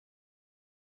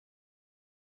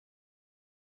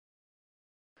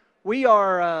We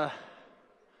are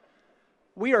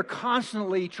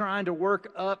constantly trying to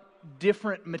work up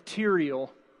different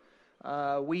material.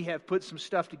 We have put some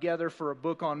stuff together for a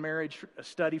book on marriage, a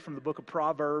study from the book of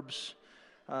Proverbs.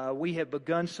 We have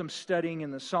begun some studying in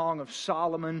the Song of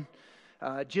Solomon.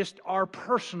 Just our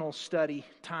personal study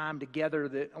time together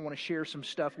that I want to share some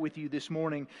stuff with you this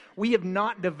morning. We have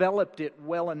not developed it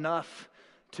well enough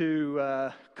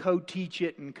to co-teach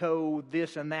it and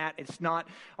co-this and that. It's not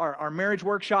our marriage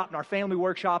workshop and our family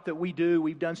workshop that we do.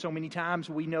 We've done so many times.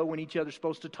 We know when each other's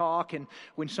supposed to talk and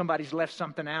when somebody's left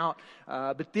something out.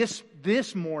 But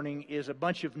this morning is a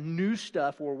bunch of new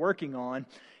stuff we're working on.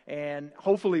 And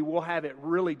hopefully we'll have it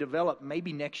really developed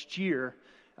maybe next year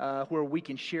where we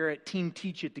can share it, team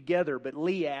teach it together. But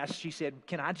Lee asked, she said,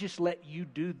 can I just let you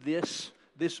do this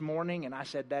morning? And I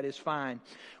said, that is fine.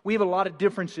 We have a lot of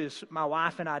differences, my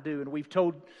wife and I do, and we've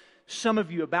told some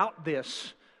of you about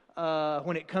this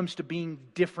when it comes to being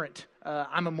different.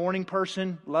 I'm a morning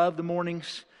person, love the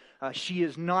mornings. She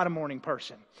is not a morning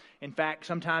person. In fact,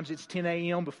 sometimes it's 10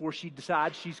 a.m. before she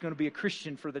decides she's going to be a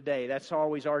Christian for the day. That's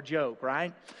always our joke,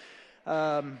 right?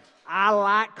 I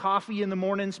like coffee in the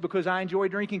mornings because I enjoy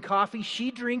drinking coffee. She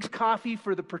drinks coffee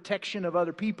for the protection of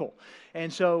other people.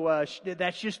 And so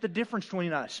that's just the difference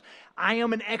between us. I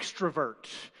am an extrovert,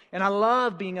 and I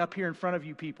love being up here in front of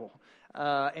you people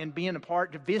and being a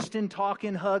part, visiting,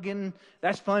 talking, hugging.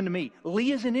 That's fun to me.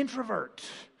 Lee is an introvert.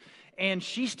 And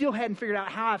she still hadn't figured out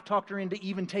how I've talked her into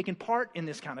even taking part in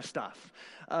this kind of stuff.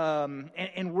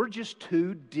 And we're just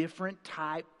two different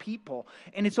type people.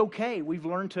 And it's okay. We've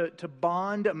learned to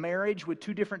bond a marriage with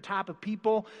two different type of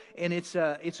people. And it's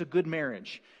a good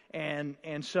marriage.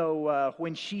 And so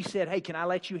when she said, hey, can I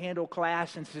let you handle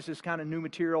class since this is kind of new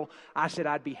material? I said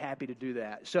I'd be happy to do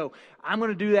that. So I'm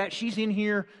going to do that. She's in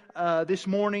here this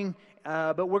morning.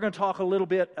 But we're going to talk a little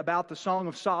bit about the Song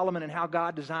of Solomon and how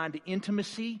God designed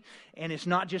intimacy. And it's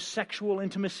not just sexual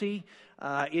intimacy.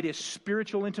 It is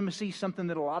spiritual intimacy, something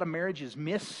that a lot of marriages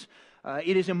miss.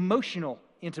 It is emotional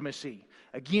intimacy.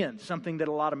 Again, something that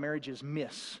a lot of marriages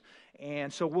miss.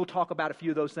 And so we'll talk about a few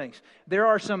of those things. There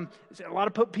are a lot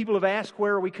of people have asked,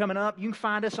 where are we coming up? You can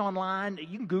find us online.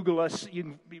 You can Google us.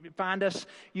 You can find us.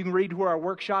 You can read where our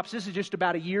workshops. This is just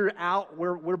about a year out.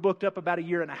 We're booked up about a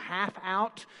year and a half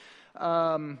out.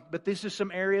 But this is some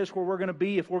areas where we're going to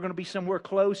be. If we're going to be somewhere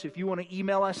close, if you want to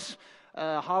email us,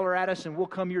 holler at us and we'll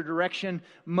come your direction.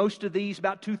 Most of these,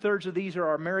 about 2/3 of these are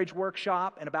our marriage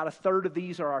workshop, and about 1/3 of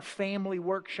these are our family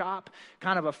workshop.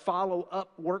 Kind of a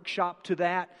follow-up workshop to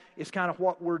that is kind of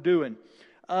what we're doing.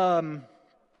 We're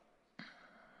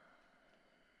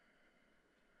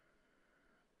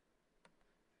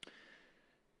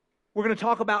going to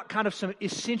talk about kind of some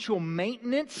essential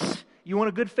maintenance. You want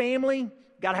a good family?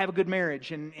 Got to have a good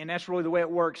marriage, and that's really the way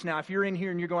it works. Now, if you're in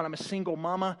here and you're going, I'm a single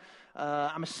mama,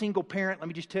 I'm a single parent, let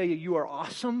me just tell you, you are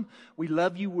awesome. We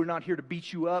love you. We're not here to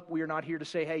beat you up. We are not here to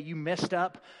say, hey, you messed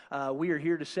up. We are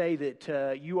here to say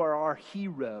that you are our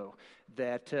hero,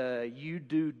 that you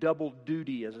do double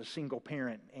duty as a single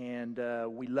parent, and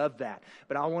we love that.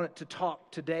 But I want to talk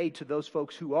today to those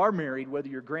folks who are married, whether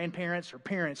you're grandparents or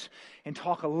parents, and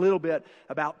talk a little bit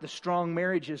about the strong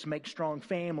marriages make strong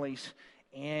families.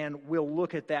 And we'll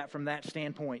look at that from that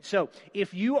standpoint. So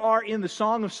if you are in the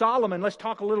Song of Solomon, let's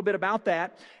talk a little bit about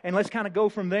that. And let's kind of go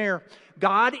from there.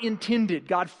 God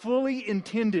fully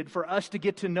intended for us to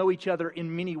get to know each other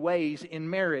in many ways in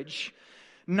marriage.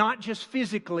 Not just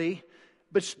physically,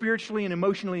 but spiritually and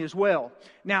emotionally as well.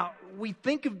 Now, we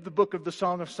think of the book of the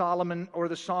Song of Solomon or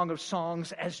the Song of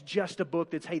Songs as just a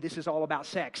book that's, hey, this is all about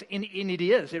sex. And it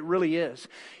is. It really is.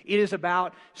 It is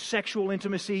about sexual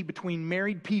intimacy between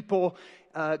married people.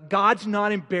 God's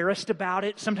not embarrassed about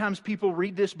it. Sometimes people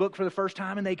read this book for the first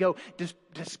time and they go,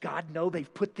 does God know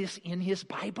they've put this in His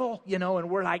Bible? And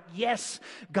we're like, yes,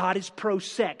 God is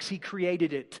pro-sex. He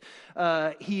created it.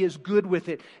 He is good with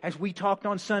it. As we talked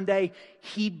on Sunday,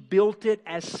 He built it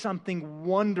as something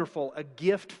wonderful, a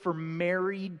gift for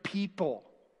married people.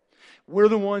 We're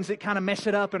the ones that kind of mess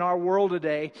it up in our world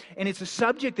today. And it's a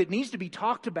subject that needs to be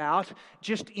talked about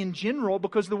just in general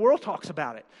because the world talks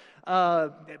about it.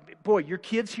 Your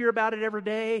kids hear about it every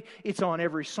day. It's on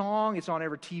every song. It's on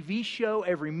every TV show,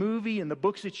 every movie, and the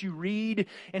books that you read.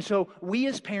 And so we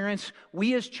as parents,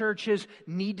 we as churches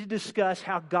need to discuss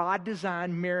how God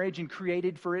designed marriage and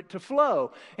created for it to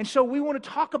flow. And so we want to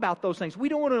talk about those things. We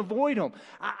don't want to avoid them.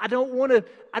 I don't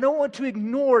want to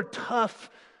ignore tough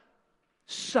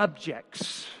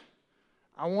subjects.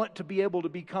 I want to be able to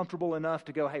be comfortable enough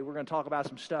to go, hey, we're going to talk about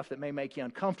some stuff that may make you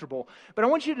uncomfortable. But I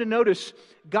want you to notice,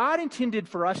 God intended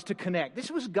for us to connect.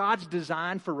 This was God's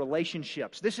design for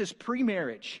relationships. This is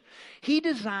pre-marriage. He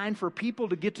designed for people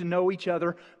to get to know each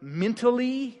other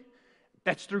mentally.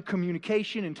 That's through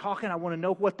communication and talking. I want to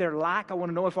know what they're like. I want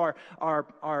to know if our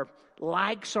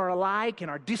likes are alike and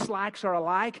our dislikes are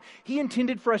alike. He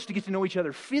intended for us to get to know each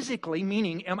other physically,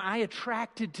 meaning, am I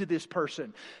attracted to this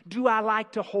person? Do I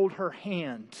like to hold her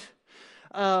hand?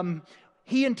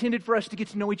 He intended for us to get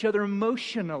to know each other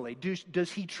emotionally.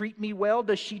 Does he treat me well?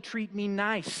 Does she treat me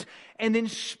nice? And then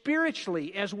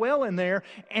spiritually as well in there.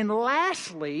 And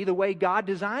lastly, the way God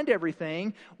designed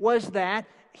everything was that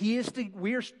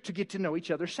we're to get to know each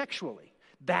other sexually.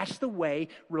 That's the way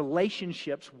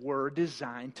relationships were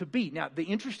designed to be. Now, the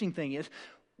interesting thing is,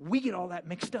 we get all that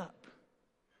mixed up.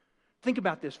 Think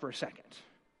about this for a second.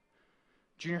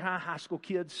 Junior high, high school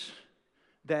kids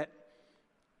that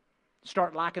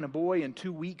start liking a boy and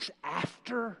 2 weeks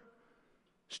after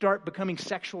start becoming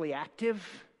sexually active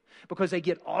because they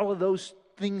get all of those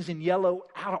things in yellow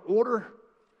out of order.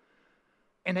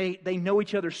 And they know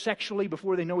each other sexually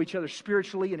before they know each other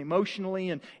spiritually and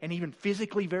emotionally and even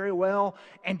physically very well.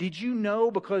 And did you know,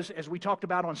 because as we talked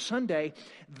about on Sunday,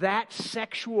 that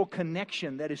sexual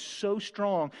connection that is so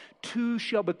strong, two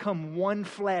shall become one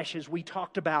flesh, as we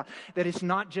talked about, that it's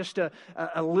not just a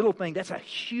little thing, that's a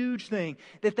huge thing.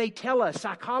 That they tell us,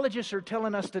 psychologists are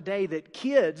telling us today that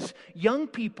kids, young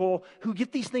people who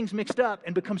get these things mixed up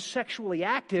and become sexually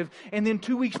active and then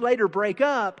 2 weeks later break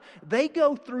up, they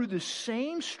go through the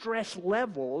same stress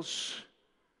levels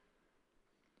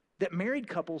that married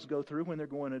couples go through when they're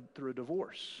going through a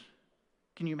divorce.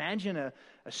 Can you imagine a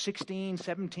 16,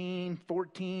 17,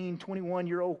 14,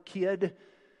 21-year-old kid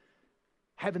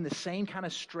having the same kind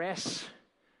of stress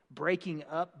breaking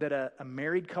up that a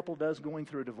married couple does going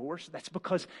through a divorce? That's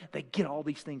because they get all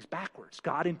these things backwards.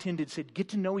 God said, get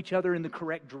to know each other in the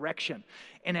correct direction.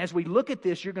 And as we look at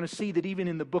this, you're going to see that even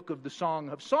in the book of the Song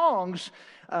of Songs,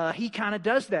 he kind of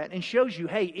does that and shows you,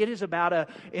 hey, it is about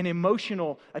an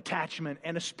emotional attachment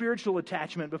and a spiritual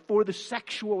attachment before the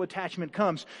sexual attachment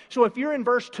comes. So if you're in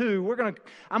verse 2,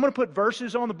 I'm going to put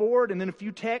verses on the board and then a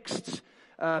few texts,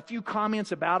 a few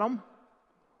comments about them.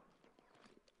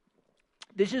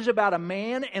 This is about a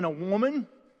man and a woman,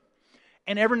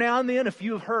 and every now and then a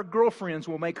few of her girlfriends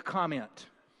will make a comment,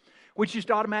 which just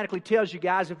automatically tells you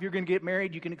guys, if you're going to get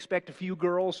married, you can expect a few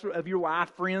girls of your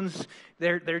wife, friends.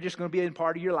 They're just going to be a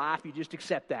part of your life. You just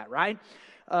accept that, right?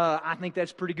 I think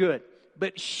that's pretty good.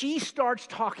 But she starts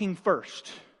talking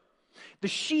first. The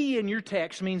she in your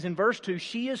text means in verse 2,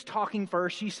 she is talking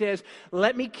first. She says,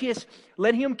 let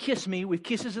him kiss me with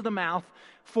kisses of the mouth,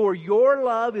 for your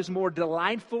love is more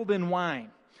delightful than wine.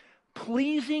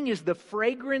 Pleasing is the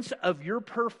fragrance of your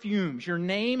perfumes. Your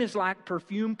name is like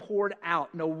perfume poured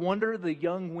out. No wonder the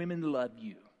young women love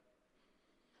you.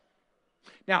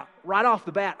 Now, right off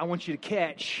the bat, I want you to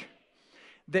catch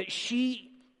that she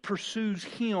pursues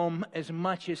him as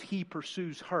much as he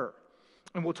pursues her.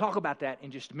 And we'll talk about that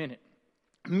in just a minute.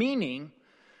 Meaning,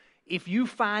 if you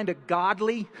find a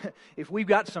godly, if we've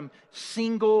got some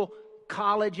single,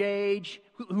 college age,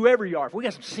 whoever you are, if we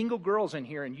got some single girls in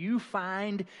here and you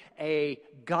find a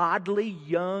godly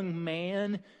young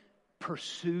man,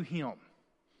 pursue him.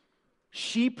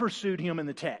 She pursued him in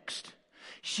the text.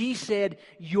 She said,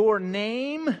 your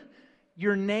name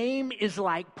is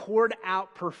like poured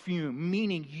out perfume,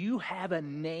 meaning you have a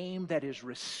name that is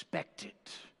respected.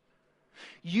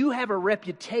 You have a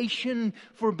reputation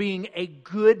for being a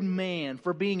good man,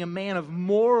 for being a man of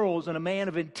morals and a man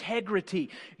of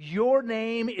integrity. Your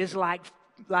name is like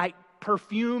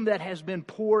perfume that has been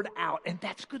poured out, and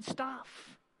that's good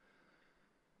stuff.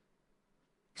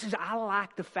 He says, I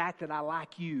like the fact that I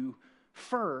like you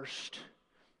first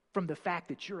from the fact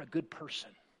that you're a good person.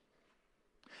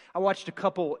 I watched a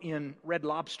couple in Red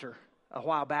Lobster a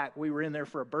while back. We were in there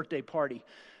for a birthday party.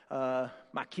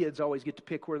 My kids always get to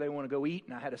pick where they want to go eat,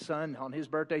 and I had a son on his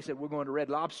birthday said, we're going to Red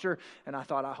Lobster, and I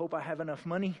thought, I hope I have enough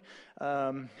money,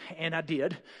 and I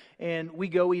did, and we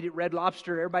go eat at Red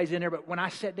Lobster. Everybody's in there, but when I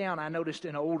sat down, I noticed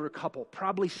an older couple,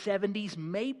 probably 70s,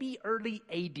 maybe early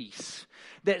 80s,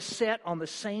 that sat on the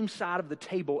same side of the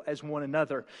table as one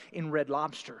another in Red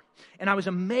Lobster, and I was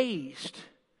amazed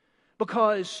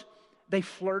because they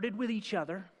flirted with each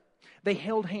other, they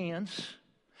held hands.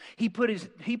 He put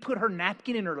her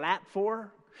napkin in her lap for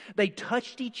her. They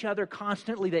touched each other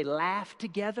constantly. They laughed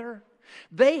together.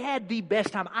 They had the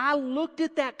best time. I looked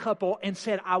at that couple and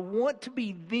said, I want to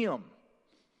be them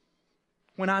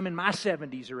when I'm in my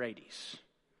 70s or 80s.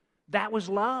 That was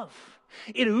love.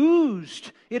 It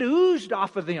oozed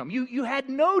off of them. You had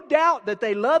no doubt that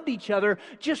they loved each other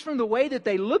just from the way that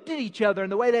they looked at each other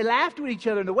and the way they laughed with each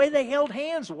other and the way they held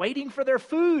hands waiting for their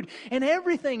food and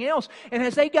everything else. And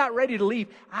as they got ready to leave,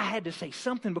 I had to say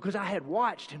something because I had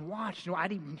watched and watched.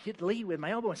 I'd even hit Lee with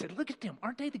my elbow and said, look at them.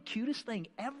 Aren't they the cutest thing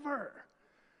ever?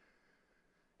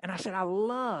 And I said, I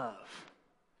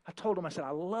told them,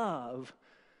 I love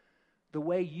the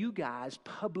way you guys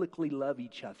publicly love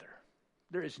each other.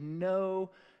 There is no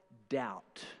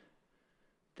doubt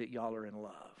that y'all are in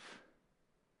love.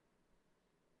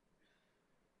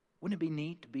 Wouldn't it be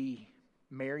neat to be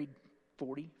married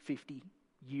 40, 50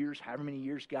 years, however many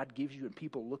years God gives you, and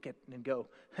people look at it and go,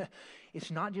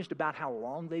 it's not just about how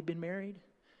long they've been married.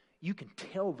 You can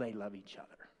tell they love each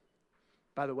other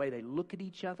by the way they look at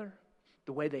each other,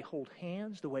 the way they hold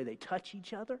hands, the way they touch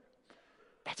each other.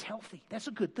 That's healthy. That's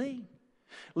a good thing.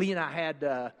 Lee and I had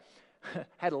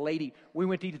a lady, we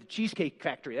went to eat at the Cheesecake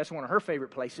Factory. That's one of her favorite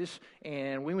places.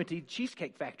 And we went to eat at the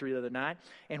Cheesecake Factory the other night.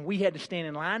 And we had to stand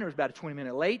in line. There was about a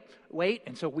 20-minute wait.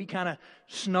 And so we kind of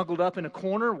snuggled up in a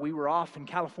corner. We were off in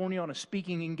California on a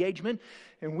speaking engagement.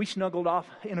 And we snuggled off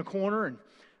in a corner and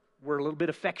were a little bit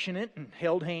affectionate and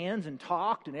held hands and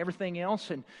talked and everything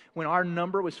else. And when our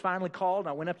number was finally called,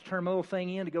 I went up to turn my little thing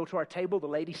in to go to our table. The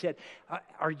lady said,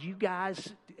 are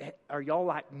y'all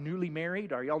like newly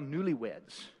married? Are y'all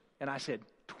newlyweds? And I said,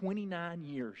 29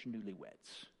 years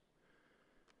newlyweds.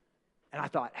 And I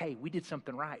thought, hey, we did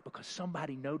something right because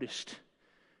somebody noticed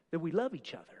that we love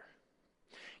each other.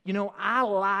 You know, I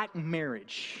like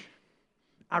marriage.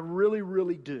 I really,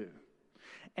 really do.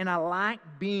 And I like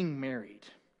being married.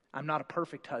 I'm not a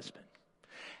perfect husband.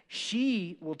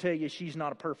 She will tell you she's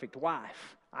not a perfect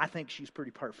wife. I think she's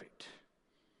pretty perfect.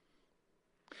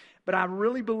 But I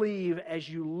really believe as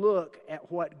you look at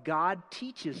what God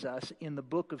teaches us in the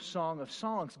book of Song of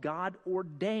Songs, God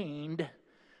ordained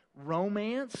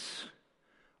romance,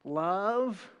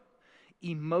 love,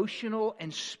 emotional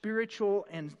and spiritual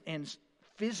and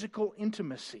physical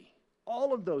intimacy.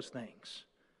 All of those things.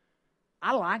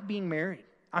 I like being married.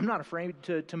 I'm not afraid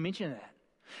to mention that.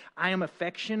 I am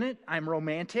affectionate. I'm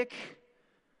romantic.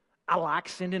 I like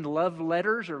sending love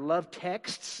letters or love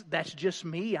texts. That's just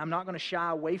me. I'm not going to shy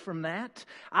away from that.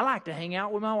 I like to hang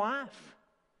out with my wife.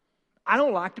 I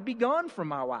don't like to be gone from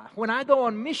my wife. When I go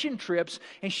on mission trips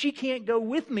and she can't go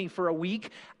with me for a week,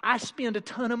 I spend a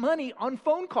ton of money on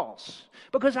phone calls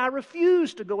because I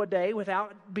refuse to go a day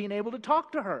without being able to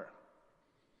talk to her.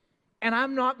 And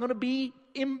I'm not going to be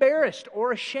embarrassed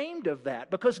or ashamed of that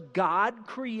because God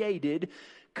created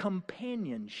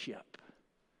companionship.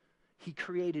 He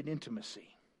created intimacy.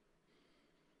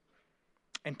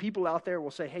 And people out there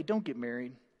will say, hey, don't get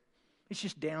married. It's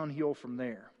just downhill from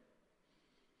there.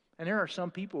 And there are some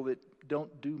people that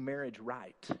don't do marriage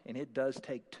right, and it does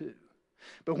take two.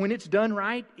 But when it's done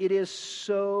right, it is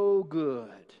so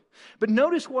good. But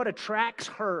notice what attracts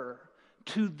her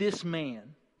to this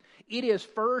man. It is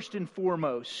first and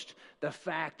foremost the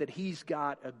fact that he's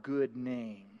got a good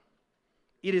name.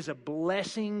 It is a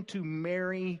blessing to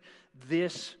marry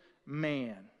this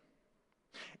man.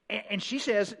 And she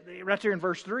says, right there in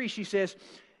verse 3, she says,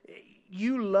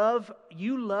 you love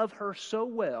her so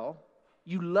well,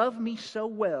 you love me so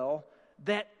well,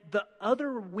 that the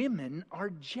other women are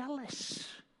jealous.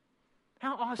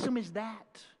 How awesome is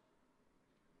that?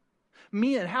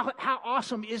 Men, how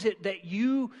awesome is it that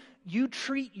you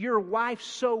treat your wife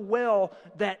so well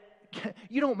that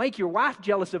you don't make your wife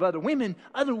jealous of other women.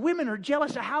 Other women are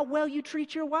jealous of how well you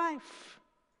treat your wife.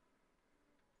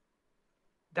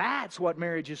 That's what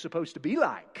marriage is supposed to be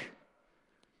like.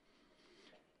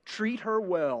 Treat her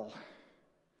well.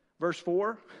 Verse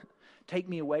 4, take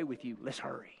me away with you. Let's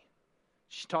hurry.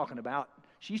 She's talking about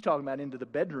into the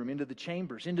bedroom, into the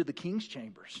chambers, into the king's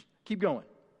chambers. Keep going.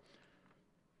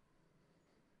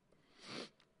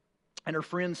 And her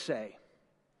friends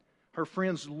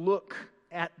look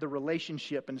at the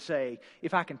relationship and say,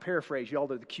 if I can paraphrase,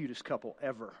 y'all are the cutest couple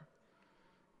ever.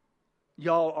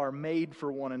 Y'all are made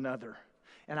for one another.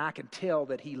 And I can tell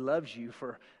that he loves you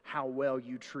for how well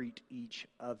you treat each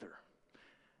other.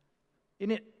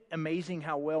 Isn't it amazing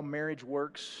how well marriage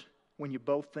works when you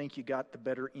both think you got the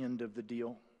better end of the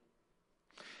deal?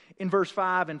 In verse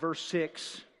 5 and verse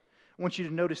 6, I want you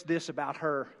to notice this about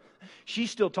her.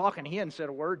 She's still talking. He hadn't said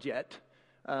a word yet.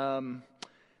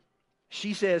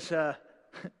 She says,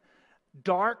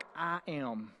 dark I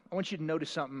am. I want you to notice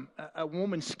something. A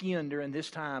woman's skin during this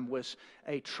time was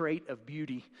a trait of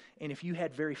beauty. And if you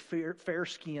had very fair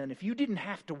skin, if you didn't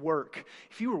have to work,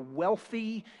 if you were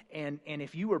wealthy and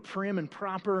if you were prim and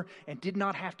proper and did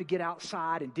not have to get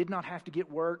outside and did not have to get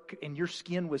work, and your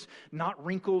skin was not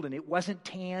wrinkled and it wasn't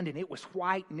tanned and it was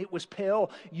white and it was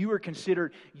pale, you were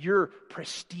considered, you're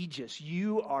prestigious.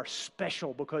 You are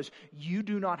special because you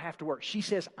do not have to work. She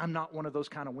says, I'm not one of those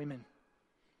kind of women.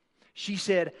 She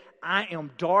said, I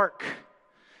am dark.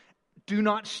 Do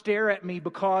not stare at me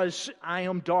because I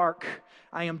am dark.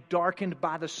 I am darkened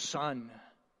by the sun.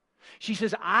 She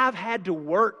says, I've had to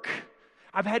work.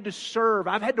 I've had to serve.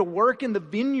 I've had to work in the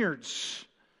vineyards.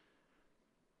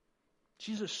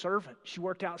 She's a servant. She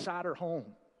worked outside her home.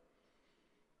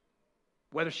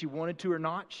 Whether she wanted to or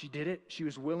not, she did it. She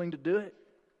was willing to do it.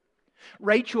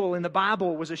 Rachel in the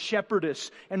Bible was a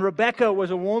shepherdess, and Rebekah was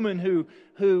a woman who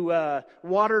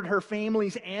watered her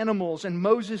family's animals, and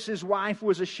Moses' wife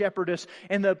was a shepherdess.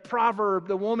 And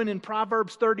the woman in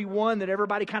Proverbs 31 that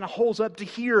everybody kind of holds up to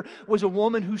here was a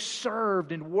woman who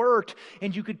served and worked,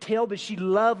 and you could tell that she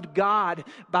loved God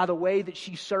by the way that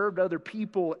she served other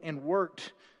people and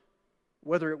worked,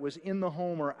 whether it was in the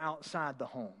home or outside the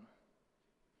home.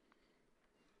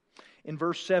 In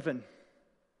verse 7,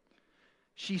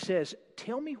 she says,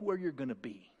 tell me where you're going to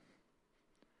be.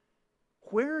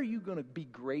 Where are you going to be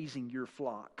grazing your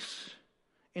flocks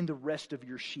and the rest of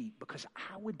your sheep? Because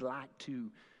I would like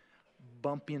to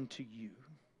bump into you.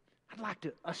 I'd like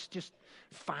us just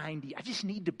find you. I just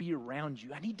need to be around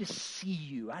you. I need to see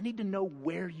you. I need to know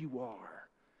where you are.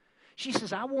 She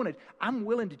says, I'm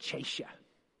willing to chase you.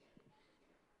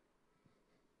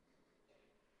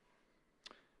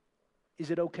 Is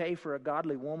it okay for a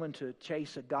godly woman to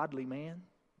chase a godly man?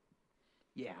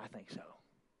 Yeah, I think so.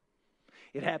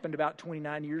 It happened about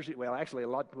 29 years. Well, actually,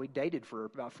 we dated for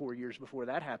about 4 years before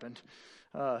that happened.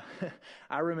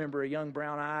 I remember a young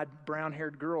brown-eyed,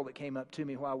 brown-haired girl that came up to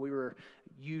me while we were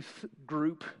youth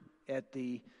group at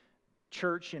the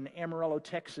church in Amarillo,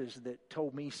 Texas, that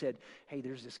told me, said, hey,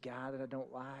 there's this guy that I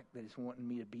don't like that is wanting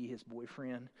me to be his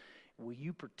boyfriend. Will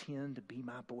you pretend to be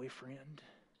my boyfriend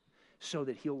so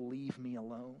that he'll leave me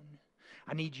alone?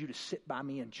 I need you to sit by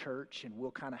me in church and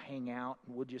we'll kind of hang out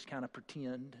and we'll just kind of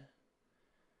pretend.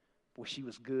 Boy, she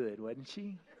was good, wasn't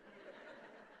she?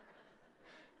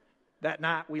 That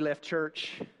night we left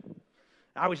church.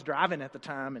 I was driving at the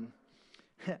time, and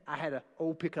I had an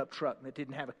old pickup truck that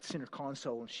didn't have a center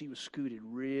console, and she was scooted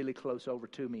really close over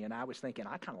to me, and I was thinking,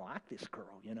 I kind of like this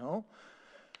girl, you know.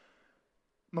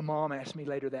 My mom asked me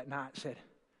later that night, said,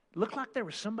 looked like there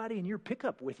was somebody in your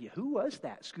pickup with you. Who was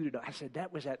that scooted up? I said,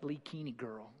 that was that Lee Keeney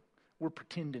girl. We're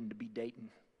pretending to be dating.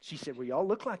 She said, well, y'all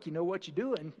look like you know what you're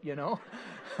doing, you know.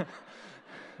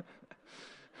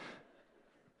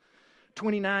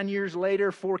 29 years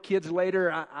later, 4 kids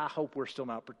later, I hope we're still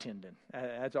not pretending.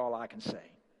 That's all I can say.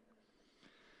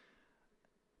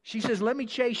 She says, let me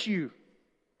chase you.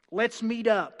 Let's meet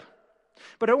up.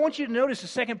 But I want you to notice the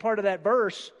second part of that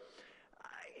verse.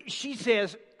 She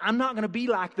says, I'm not going to be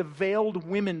like the veiled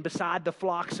women beside the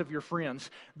flocks of your friends.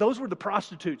 Those were the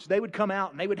prostitutes. They would come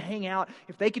out and they would hang out.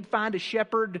 If they could find a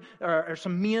shepherd or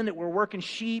some men that were working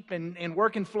sheep and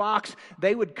working flocks,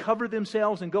 they would cover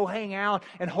themselves and go hang out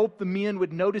and hope the men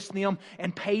would notice them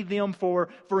and pay them for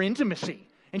intimacy.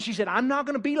 And she said, I'm not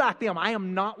going to be like them. I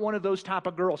am not one of those type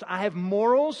of girls. I have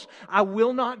morals. I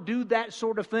will not do that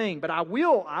sort of thing. But I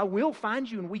will find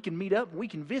you and we can meet up and we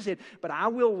can visit. But I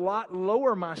will not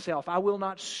lower myself. I will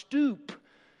not stoop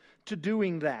to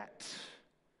doing that.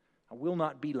 I will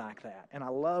not be like that. And I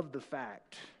love the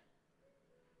fact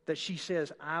that she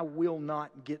says, I will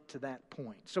not get to that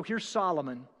point. So here's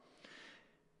Solomon.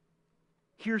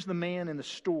 Here's the man in the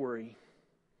story.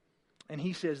 And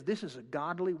he says, this is a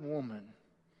godly woman.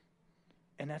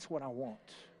 And that's what I want.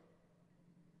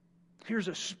 Here's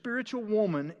a spiritual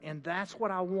woman, and that's what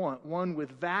I want. One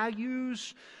with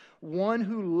values, one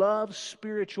who loves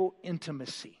spiritual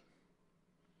intimacy.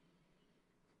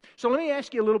 So let me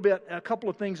ask you a couple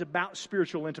of things about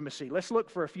spiritual intimacy. Let's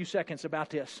look for a few seconds about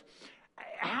this.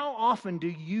 How often do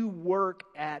you work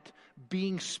at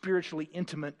being spiritually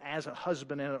intimate as a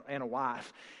husband and a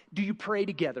wife? Do you pray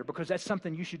together? Because that's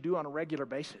something you should do on a regular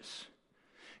basis.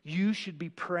 You should be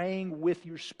praying with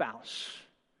your spouse.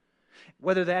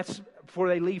 Whether that's before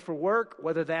they leave for work,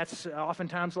 whether that's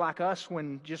oftentimes like us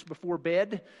when just before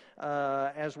bed,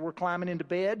 as we're climbing into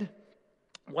bed,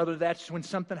 whether that's when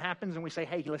something happens and we say,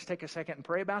 hey, let's take a second and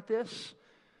pray about this.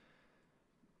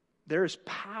 There is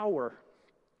power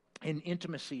and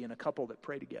intimacy in a couple that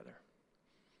pray together.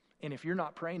 And if you're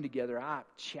not praying together, I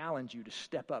challenge you to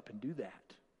step up and do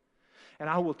that. And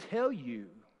I will tell you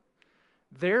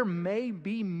There may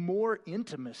be more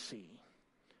intimacy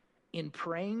in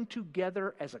praying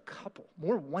together as a couple,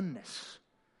 more oneness,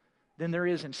 than there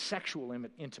is in sexual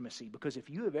intimacy. Because if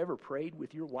you have ever prayed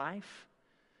with your wife,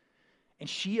 and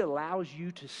she allows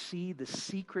you to see the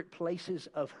secret places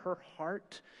of her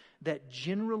heart that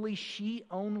generally she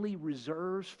only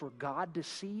reserves for God to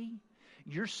see,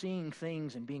 you're seeing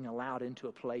things and being allowed into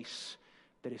a place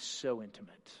that is so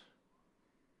intimate.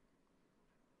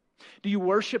 Do you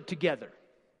worship together?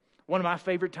 One of my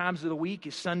favorite times of the week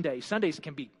is Sundays. Sundays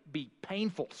can be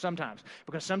painful sometimes,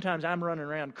 because sometimes I'm running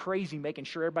around crazy making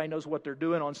sure everybody knows what they're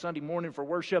doing on Sunday morning for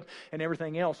worship and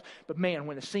everything else. But man,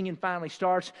 when the singing finally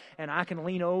starts and I can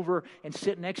lean over and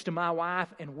sit next to my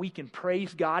wife and we can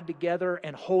praise God together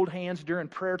and hold hands during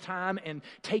prayer time and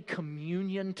take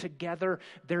communion together,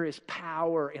 there is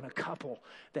power in a couple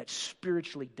that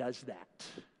spiritually does that.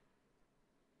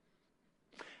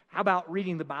 How about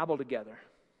reading the Bible together?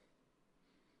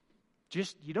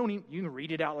 Just, you can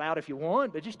read it out loud if you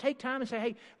want, but just take time and say,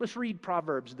 hey, let's read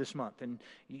Proverbs this month. And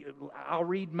I'll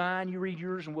read mine, you read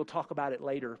yours, and we'll talk about it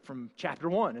later from chapter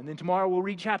 1. And then tomorrow we'll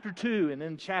read chapter 2, and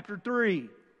then chapter 3.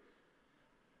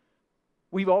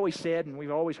 We've always said, and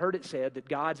we've always heard it said, that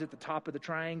God's at the top of the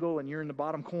triangle and you're in the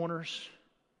bottom corners.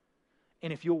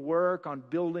 And if you'll work on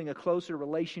building a closer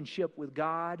relationship with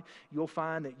God, you'll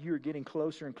find that you're getting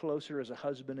closer and closer as a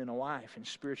husband and a wife in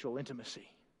spiritual intimacy.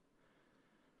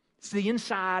 So the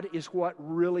inside is what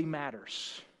really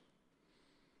matters.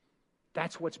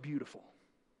 That's what's beautiful.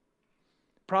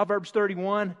 Proverbs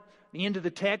 31, the end of the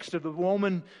text of the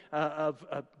woman, of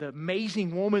the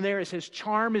amazing woman there, it says,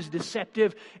 charm is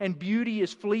deceptive and beauty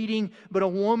is fleeting, but a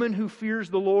woman who fears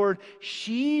the Lord,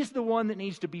 she's the one that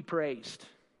needs to be praised.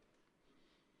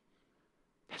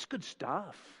 That's good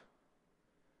stuff.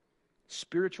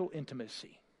 Spiritual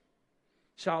intimacy.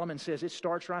 Solomon says it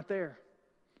starts right there.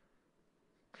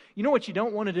 You know what you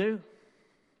don't want to do?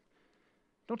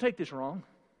 Don't take this wrong.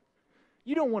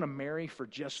 You don't want to marry for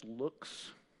just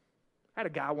looks. I had a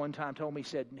guy one time told me, he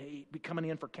said, he'd be coming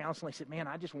in for counseling. He said, man,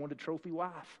 I just wanted a trophy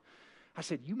wife. I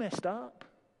said, you messed up.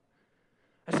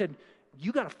 I said,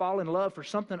 you got to fall in love for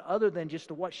something other than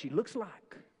just what she looks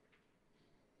like.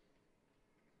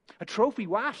 A trophy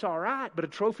wife's all right, but a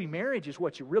trophy marriage is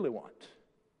what you really want.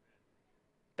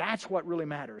 That's what really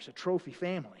matters, a trophy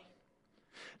family.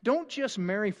 Don't just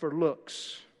marry for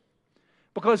looks.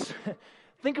 Because,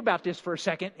 think about this for a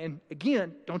second, and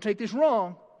again, don't take this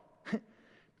wrong.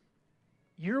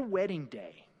 Your wedding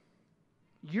day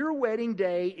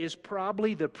is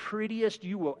probably the prettiest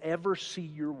you will ever see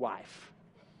your wife.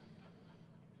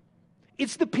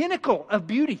 It's the pinnacle of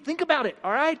beauty. Think about it,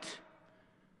 all right?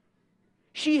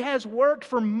 She has worked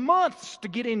for months to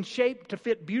get in shape to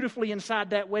fit beautifully inside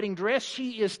that wedding dress.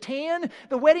 She is 10.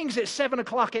 The wedding's at 7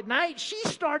 o'clock at night. She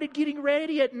started getting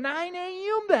ready at 9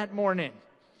 a.m. that morning.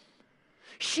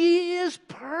 She is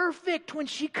perfect when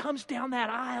she comes down that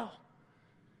aisle.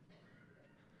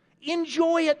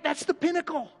 Enjoy it. That's the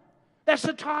pinnacle. That's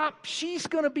the top. She's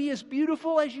going to be as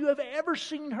beautiful as you have ever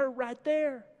seen her right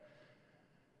there.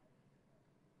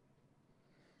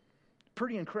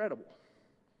 Pretty incredible.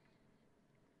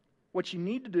 What you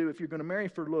need to do if you're going to marry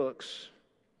for looks,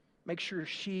 make sure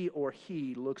she or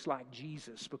he looks like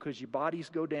Jesus, because your bodies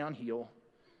go downhill.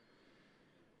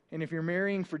 And if you're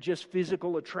marrying for just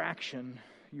physical attraction,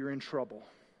 you're in trouble.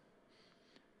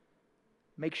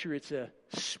 Make sure it's a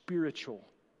spiritual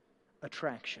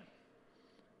attraction.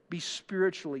 Be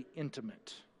spiritually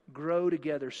intimate. Grow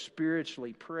together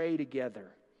spiritually. Pray together.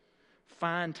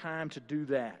 Find time to do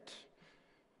that.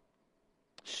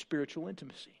 Spiritual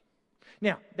intimacy.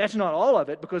 Now, that's not all of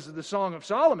it, because of the Song of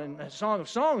Solomon. The Song of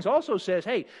Songs also says,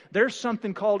 hey, there's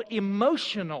something called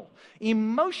emotional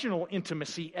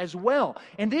intimacy as well.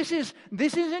 And this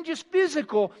isn't just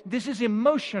physical, this is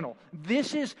emotional.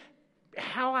 This is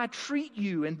how I treat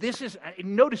you. And this is,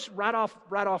 notice right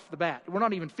off the bat, we're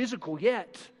not even physical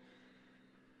yet.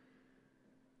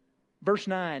 Verse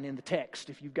 9 in the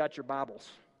text, if you've got your Bibles.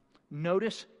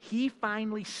 Notice, he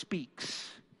finally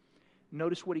speaks.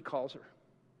 Notice what he calls her.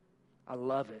 I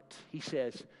love it. He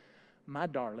says, my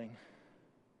darling,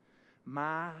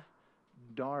 my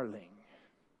darling.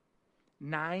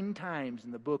 9 times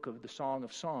in the book of the Song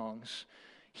of Songs,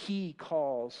 he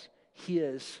calls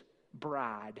his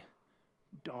bride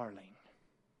darling.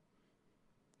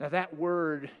 Now that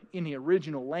word in the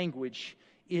original language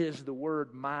is the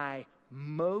word my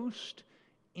most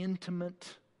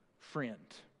intimate friend.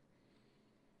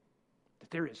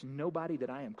 That there is nobody that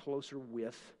I am closer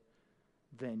with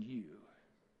than you.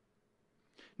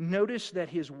 Notice that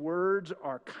his words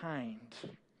are kind.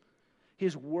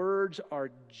 His words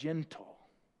are gentle.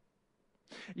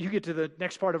 You get to the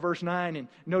next part of verse 9 and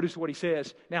notice what he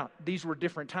says. Now, these were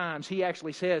different times. He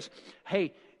actually says,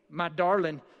 hey, my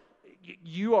darling,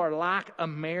 you are like a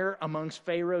mare amongst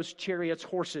Pharaoh's chariots,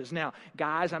 horses. Now,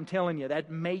 guys, I'm telling you,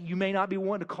 you may not be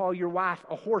wanting to call your wife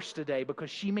a horse today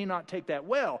because she may not take that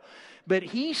well. But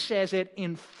he says it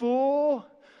in full,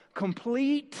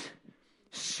 complete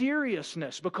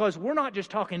seriousness, because we're not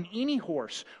just talking any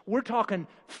horse. We're talking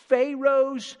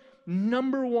Pharaoh's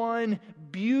number one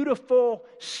beautiful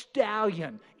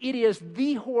stallion. It is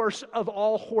the horse of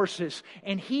all horses.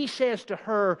 And he says to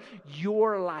her,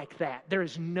 you're like that. There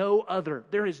is no other.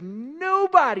 There is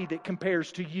nobody that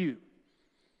compares to you.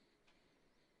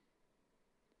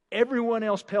 Everyone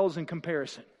else pales in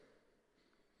comparison.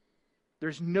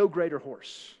 There's no greater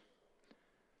horse.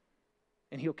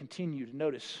 And he'll continue to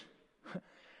notice.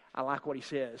 I like what he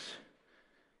says.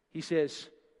 He says,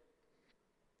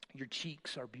 your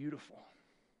cheeks are beautiful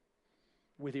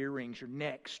with earrings, your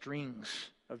neck, strings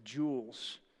of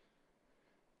jewels.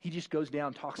 He just goes down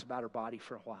and talks about her body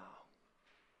for a while.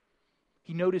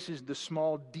 He notices the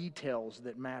small details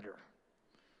that matter.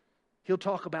 He'll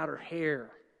talk about her hair.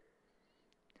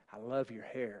 I love your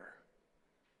hair.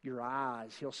 Your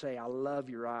eyes. He'll say, I love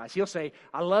your eyes. He'll say,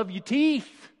 I love your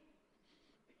teeth.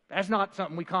 That's not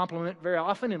something we compliment very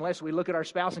often unless we look at our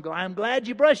spouse and go, I'm glad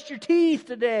you brushed your teeth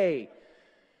today.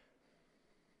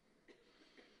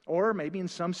 Or maybe in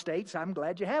some states, I'm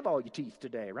glad you have all your teeth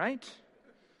today, right?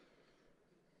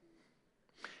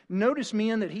 Notice,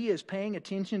 men, that he is paying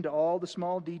attention to all the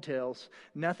small details.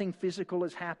 Nothing physical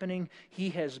is happening. He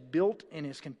has built and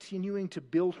is continuing to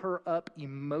build her up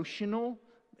emotionally.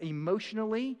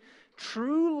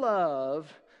 True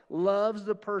love loves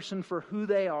the person for who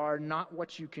they are, not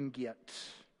what you can get.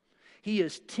 He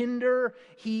is tender.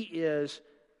 He is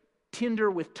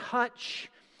tender with touch.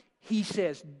 He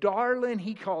says, darling.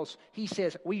 He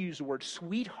says, we use the word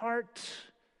sweetheart.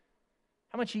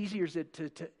 How much easier is it to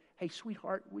hey,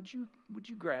 sweetheart, would you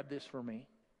grab this for me?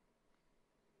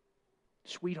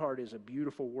 Sweetheart is a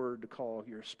beautiful word to call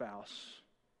your spouse.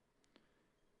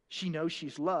 She knows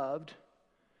she's loved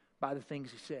by the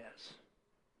things he says.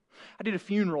 I did a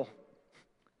funeral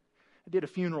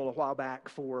a while back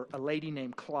for a lady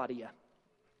named Claudia.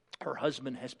 Her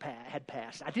husband had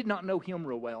passed. I did not know him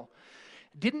real well.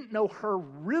 Didn't know her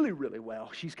really, really well.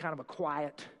 She's kind of a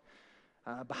quiet,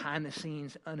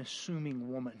 behind-the-scenes,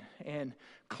 unassuming woman. And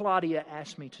Claudia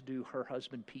asked me to do her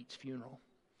husband Pete's funeral.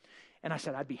 And I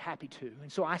said I'd be happy to.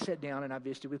 And so I sat down and I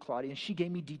visited with Claudia. And she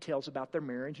gave me details about their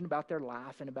marriage and about their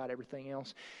life and about everything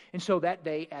else. And so that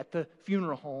day at the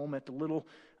funeral home, at the little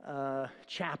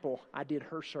chapel, I did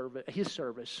his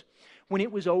service. When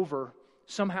it was over,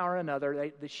 somehow or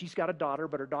another, she's got a daughter,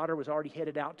 but her daughter was already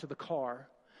headed out to the car.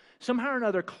 Somehow or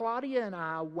another, Claudia and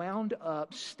I wound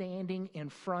up standing in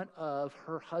front of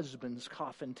her husband's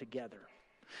coffin together.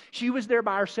 She was there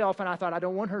by herself, and I thought, I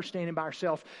don't want her standing by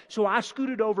herself. So I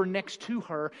scooted over next to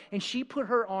her, and she put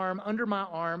her arm under my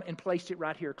arm and placed it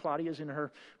right here. Claudia's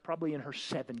probably in her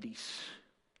 70s.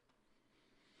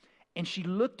 And she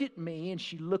looked at me, and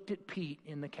she looked at Pete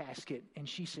in the casket, and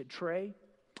she said, Trey,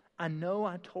 I know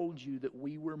I told you that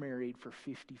we were married for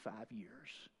 55 years.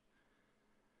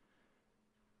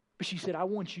 But she said, I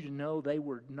want you to know they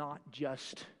were not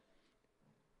just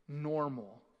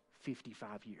normal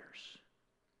 55 years.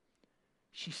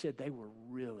 She said they were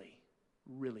really,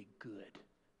 really good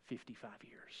 55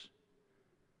 years.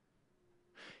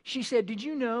 She said, did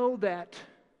you know that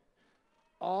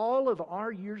all of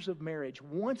our years of marriage,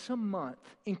 once a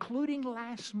month, including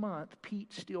last month,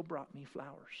 Pete still brought me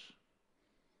flowers?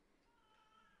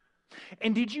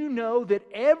 And did you know that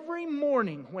every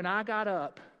morning when I got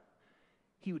up,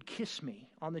 he would kiss me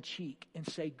on the cheek and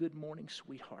say, good morning,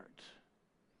 sweetheart.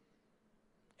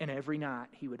 And every night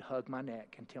he would hug my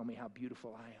neck and tell me how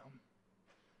beautiful I am.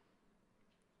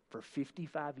 For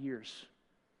 55 years,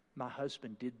 my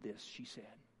husband did this, she said.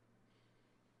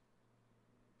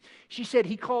 She said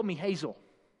he called me Hazel.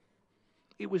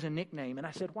 It was a nickname. And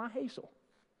I said, why Hazel?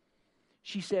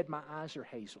 She said, my eyes are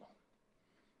hazel.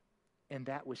 And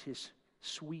that was his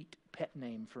sweet pet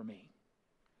name for me.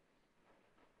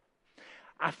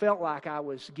 I felt like I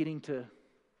was getting to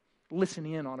listen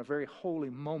in on a very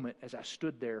holy moment as I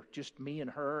stood there, just me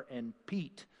and her and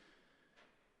Pete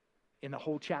in the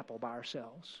whole chapel by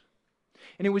ourselves.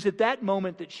 And it was at that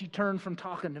moment that she turned from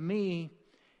talking to me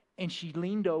and she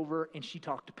leaned over and she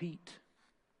talked to Pete.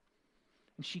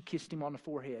 And she kissed him on the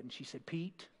forehead and she said,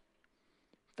 Pete,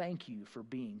 thank you for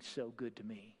being so good to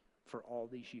me for all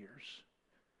these years.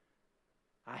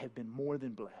 I have been more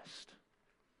than blessed.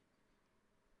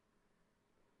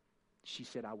 She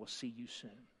said, I will see you soon.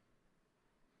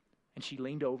 And she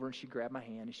leaned over and she grabbed my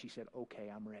hand and she said,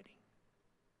 "Okay, I'm ready."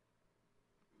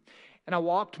 And I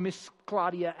walked Miss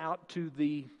Claudia out to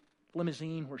the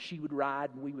limousine where she would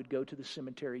ride and we would go to the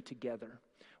cemetery together,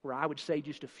 where I would say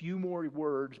just a few more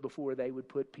words before they would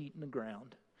put Pete in the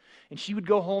ground. And she would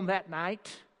go home that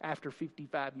night after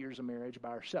 55 years of marriage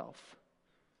by herself.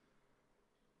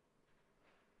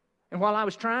 And while I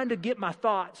was trying to get my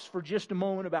thoughts for just a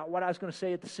moment about what I was going to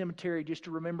say at the cemetery, just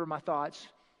to remember my thoughts,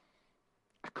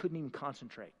 I couldn't even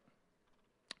concentrate.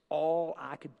 All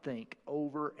I could think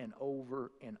over and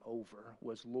over and over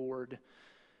was, "Lord,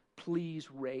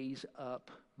 please raise up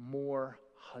more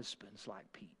husbands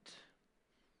like Pete.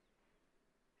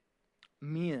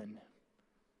 Men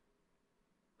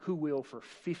who will for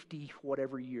 50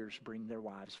 whatever years bring their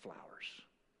wives flowers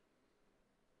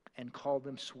and call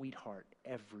them sweetheart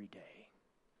every day.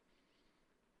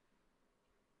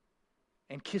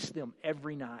 And kiss them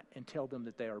every night and tell them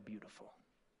that they are beautiful."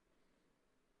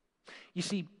 You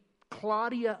see,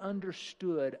 Claudia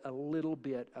understood a little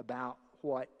bit about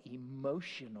what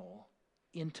emotional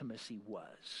intimacy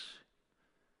was.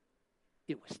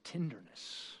 It was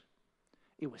tenderness.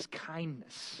 It was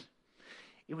kindness.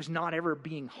 It was not ever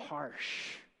being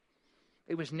harsh.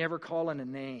 It was never calling a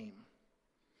name.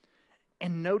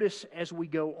 And notice as we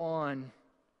go on,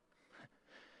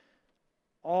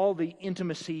 all the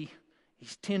intimacy,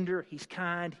 he's tender, he's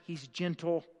kind, he's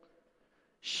gentle.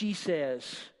 She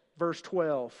says, verse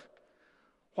 12,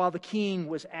 "While the king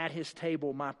was at his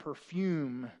table, my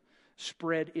perfume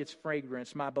spread its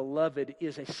fragrance. My beloved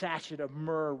is a sachet of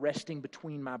myrrh resting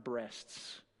between my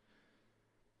breasts."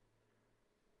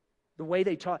 The way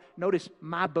they talk, notice,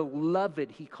 my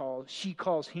beloved, she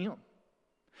calls him.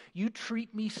 "You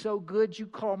treat me so good, you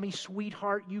call me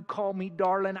sweetheart, you call me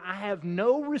darling." I have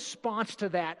no response to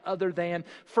that other than,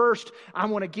 first, I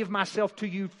want to give myself to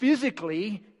you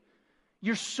physically.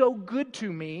 You're so good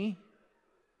to me.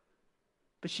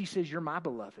 But she says, "You're my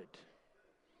beloved.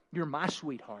 You're my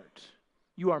sweetheart.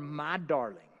 You are my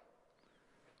darling.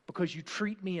 Because you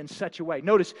treat me in such a way."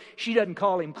 Notice, she doesn't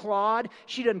call him Claude.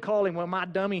 She doesn't call him, "Well, my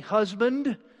dummy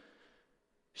husband."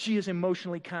 She is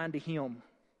emotionally kind to him.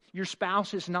 Your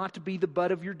spouse is not to be the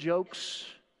butt of your jokes.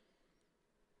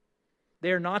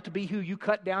 They are not to be who you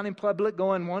cut down in public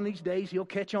going, "One of these days he'll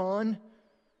catch on."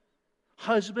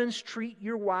 Husbands, treat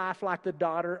your wife like the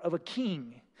daughter of a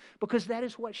king, because that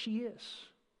is what she is.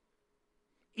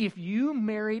 If you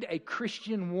married a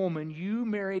Christian woman, you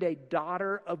married a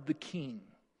daughter of the king.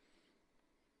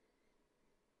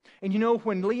 And you know,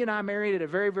 when Lee and I married at a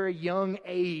very, very young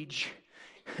age,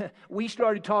 we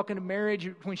started talking to marriage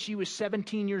when she was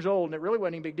 17 years old. And it really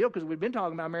wasn't a big deal because we'd been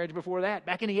talking about marriage before that.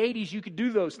 Back in the 80s, you could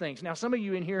do those things. Now, some of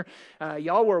you in here,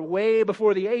 y'all were way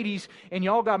before the 80s, and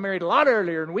y'all got married a lot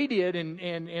earlier than we did.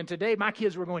 And today, my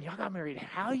kids were going, "Y'all got married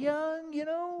how young, you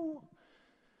know?"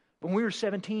 But when we were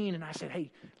 17, and I said,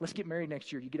 "Hey, let's get married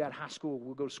next year. You get out of high school,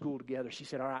 we'll go to school together." She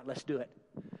said, "All right, let's do it."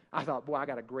 I thought, boy, I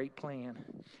got a great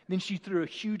plan. Then she threw a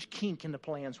huge kink in the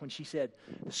plans when she said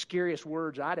the scariest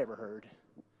words I'd ever heard.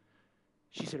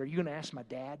 She said, "Are you going to ask my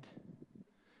dad?"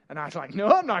 And I was like, "No,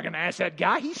 I'm not going to ask that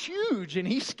guy. He's huge, and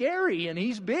he's scary, and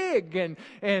he's big,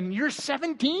 and you're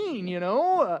 17, you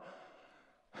know."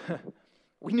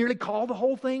 We nearly called the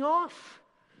whole thing off,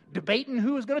 debating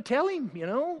who was going to tell him, you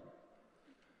know.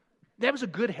 That was a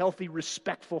good, healthy,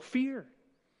 respectful fear.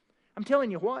 I'm telling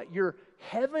you what, your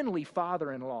heavenly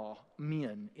father-in-law,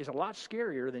 men, is a lot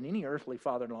scarier than any earthly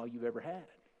father-in-law you've ever had.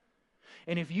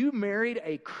 And if you married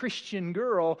a Christian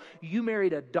girl, you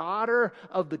married a daughter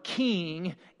of the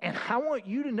king. And I want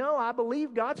you to know, I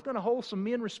believe God's going to hold some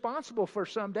men responsible for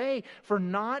someday for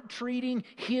not treating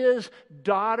his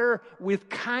daughter with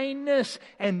kindness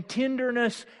and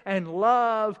tenderness and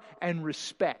love and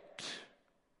respect.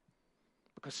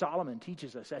 Because Solomon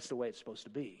teaches us that's the way it's supposed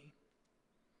to be.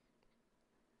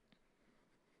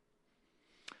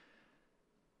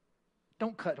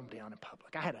 Don't cut them down in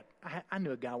public. I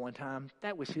knew a guy one time,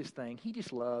 that was his thing. He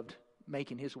just loved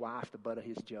making his wife the butt of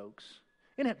his jokes.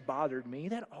 And it bothered me.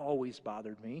 That always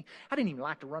bothered me. I didn't even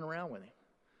like to run around with him.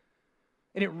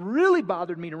 And it really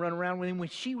bothered me to run around with him when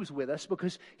she was with us,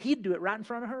 because he'd do it right in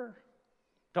front of her.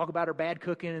 Talk about her bad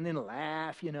cooking and then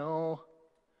laugh, you know.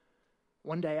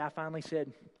 One day I finally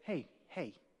said, hey,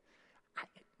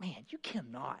 man, you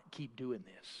cannot keep doing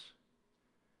this.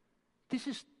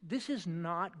 This is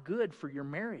not good for your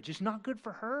marriage. It's not good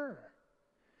for her.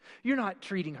 You're not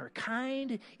treating her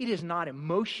kind. It is not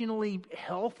emotionally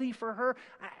healthy for her.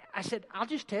 I said, I'll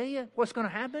just tell you what's going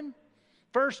to happen.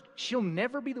 First, she'll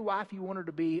never be the wife you want her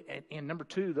to be. And number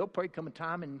two, there'll probably come a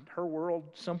time in her world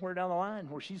somewhere down the line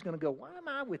where she's going to go, why am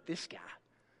I with this guy?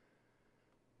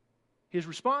 His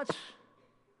response,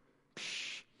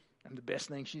 "Psh, I'm the best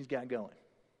thing she's got going."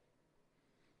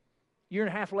 Year and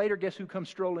a half later, guess who comes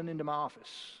strolling into my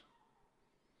office?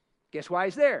 Guess why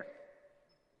he's there?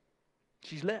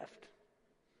 She's left.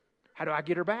 How do I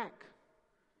get her back?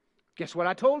 Guess what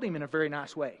I told him in a very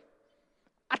nice way?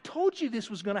 I told you this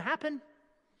was going to happen.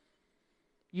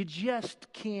 You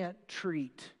just can't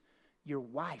treat your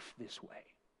wife this way.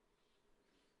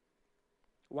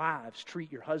 Wives,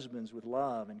 treat your husbands with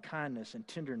love and kindness and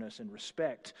tenderness and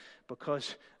respect,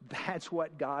 because that's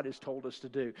what God has told us to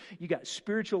do. You got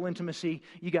spiritual intimacy,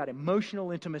 you got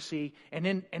emotional intimacy, and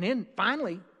then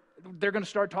finally, they're going to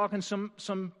start talking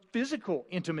some physical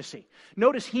intimacy.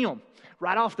 Notice him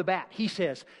right off the bat. He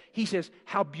says,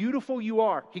 "How beautiful you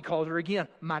are." He calls her again,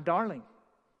 "my darling."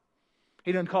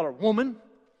 He doesn't call her woman.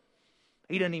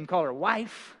 He doesn't even call her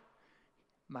wife.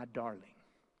 "My darling."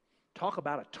 Talk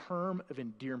about a term of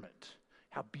endearment.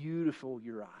 How beautiful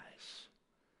your eyes.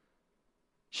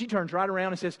 She turns right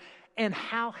around and says, "And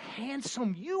how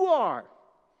handsome you are,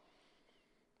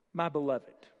 my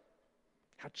beloved."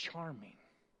 How charming.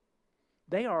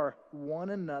 They are one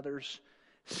another's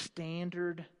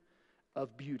standard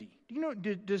of beauty. Do you know?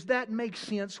 Does that make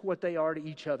sense, what they are to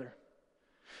each other?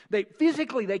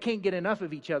 Physically, they can't get enough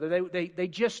of each other. They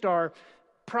just are.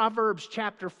 Proverbs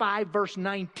chapter 5, verse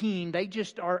 19, they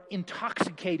just are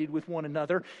intoxicated with one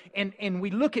another. And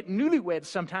we look at newlyweds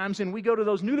sometimes, and we go to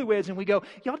those newlyweds and we go,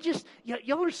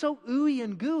 y'all are so ooey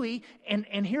and gooey.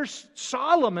 And here's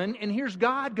Solomon, and here's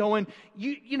God going,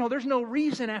 you know, there's no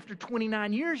reason after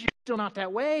 29 years you're still not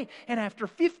that way, and after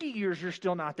 50 years you're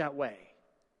still not that way.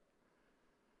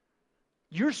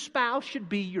 Your spouse should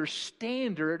be your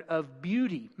standard of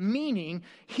beauty. Meaning,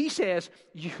 he says,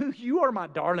 you are my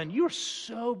darling. You are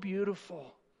so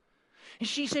beautiful. And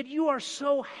she said, "You are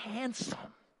so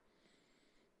handsome."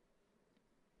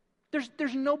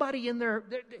 There's nobody in there.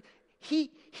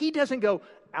 He doesn't go,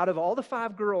 "Out of all the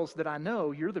 5 girls that I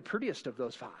know, you're the prettiest of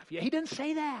those 5. Yeah, he didn't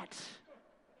say that.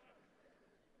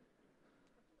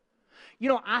 You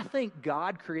know, I think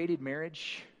God created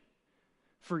marriage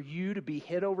for you to be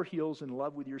head over heels in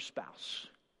love with your spouse,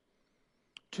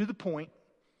 to the point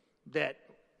that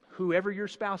whoever your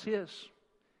spouse is,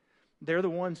 they're the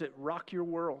ones that rock your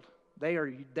world. They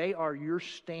are your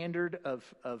standard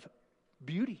of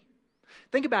beauty.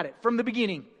 Think about it. From the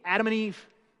beginning, Adam and Eve.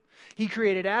 He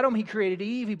created Adam, he created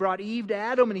Eve, he brought Eve to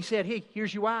Adam, and he said, "Hey,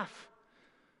 here's your wife."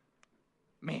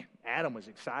 Man, Adam was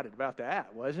excited about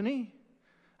that, wasn't he?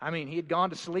 I mean, he had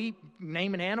gone to sleep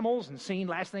naming animals and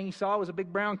last thing he saw was a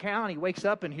big brown cow, and he wakes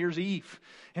up and here's Eve.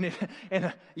 And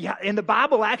the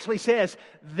Bible actually says,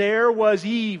 there was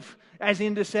Eve, as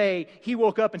in to say, he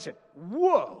woke up and said,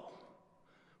 "Whoa,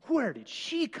 where did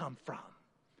she come from?"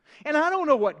 And I don't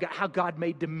know how God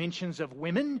made dimensions of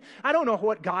women. I don't know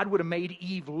what God would have made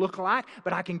Eve look like,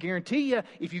 but I can guarantee you,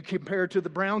 if you compare her to the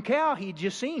brown cow he'd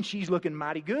just seen, she's looking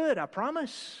mighty good, I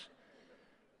promise.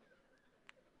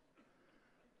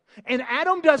 And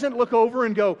Adam doesn't look over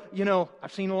and go, "You know,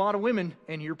 I've seen a lot of women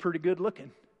and you're pretty good looking."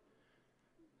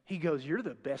 He goes, "You're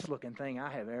the best looking thing I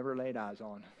have ever laid eyes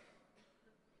on."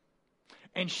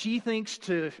 And she thinks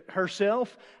to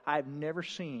herself, "I've never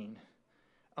seen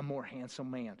a more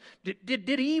handsome man." Did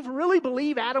Eve really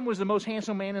believe Adam was the most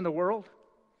handsome man in the world?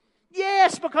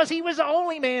 Yes, because he was the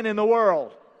only man in the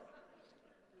world.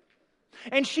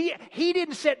 And he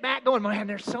didn't sit back going, "Man,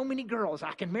 there's so many girls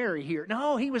I can marry here."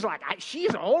 No, he was like,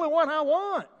 "She's the only one I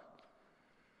want."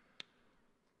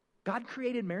 God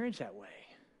created marriage that way.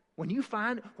 When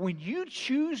you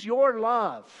choose your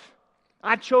love.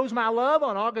 I chose my love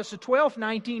on August the 12th,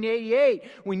 1988.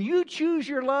 When you choose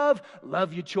your love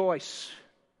your choice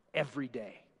every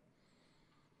day.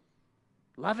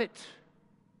 Love it.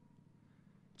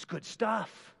 It's good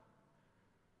stuff.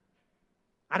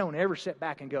 I don't ever sit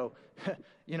back and go,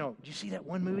 "You know, did you see that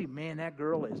one movie? Man, that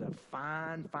girl is a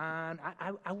fine.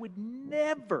 I would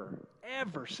never,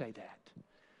 ever say that.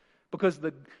 Because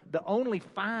the only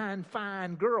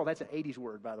fine girl, that's an 80s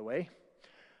word, by the way.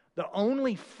 The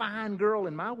only fine girl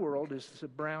in my world is the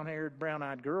brown-haired,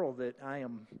 brown-eyed girl that I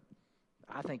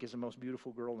think is the most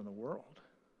beautiful girl in the world.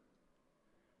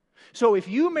 So if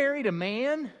you married a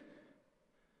man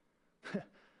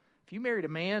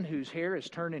whose hair is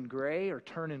turning gray or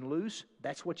turning loose,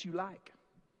 that's what you like.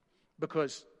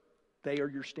 Because they are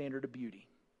your standard of beauty.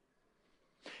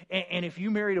 And if you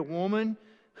married a woman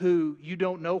who you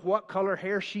don't know what color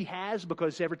hair she has,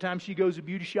 because every time she goes to a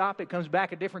beauty shop it comes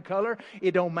back a different color,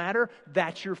 it don't matter,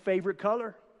 that's your favorite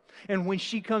color. And when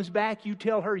she comes back, you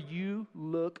tell her, "You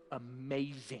look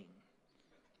amazing."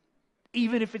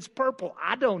 Even if it's purple,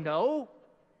 I don't know.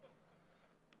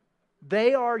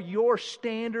 They are your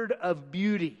standard of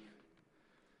beauty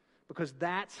because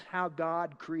that's how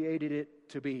God created it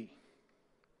to be.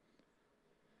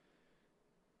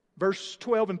 Verse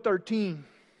 12 and 13.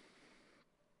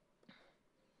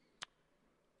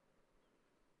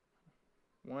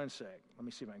 One sec. Let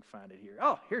me see if I can find it here.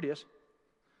 Oh, here it is.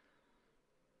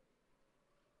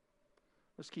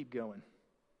 Let's keep going.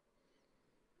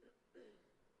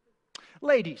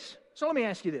 Ladies, so let me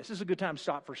ask you this. This is a good time to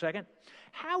stop for a second.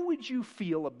 How would you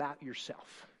feel about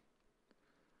yourself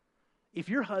if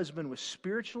your husband was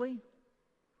spiritually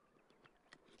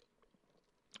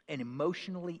and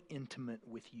emotionally intimate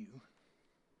with you?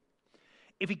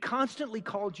 If he constantly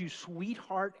called you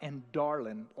sweetheart and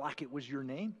darling like it was your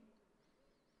name?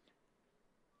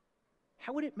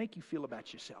 How would it make you feel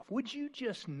about yourself? Would you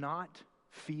just not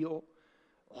feel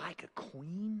like a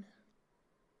queen?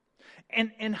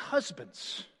 And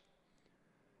husbands,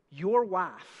 your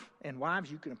wife, and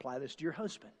wives, you can apply this to your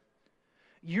husband.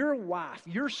 Your wife,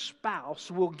 your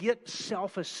spouse will get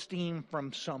self-esteem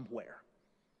from somewhere.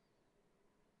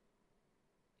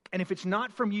 And if it's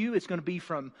not from you, it's going to be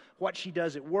from what she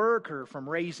does at work or from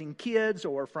raising kids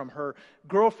or from her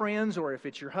girlfriends, or if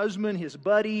it's your husband, his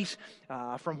buddies,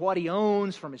 from what he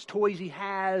owns, from his toys he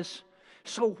has.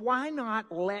 So why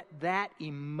not let that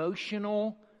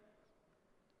emotional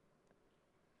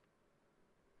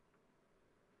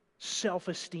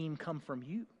self-esteem come from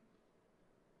you?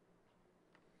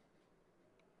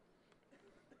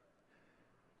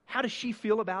 How does she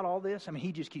feel about all this? I mean,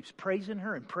 he just keeps praising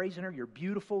her and praising her. You're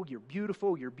beautiful, you're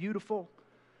beautiful, you're beautiful.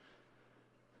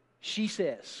 She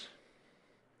says,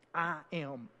 I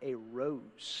am a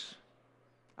rose.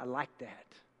 I like that.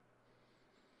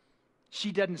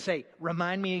 She doesn't say,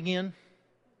 remind me again.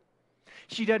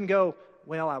 She doesn't go,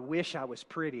 well, I wish I was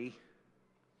pretty.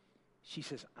 She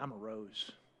says, I'm a rose.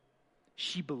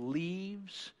 She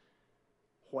believes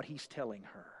what he's telling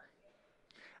her.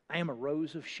 I am a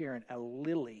rose of Sharon, a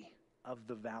lily of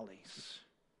the valleys.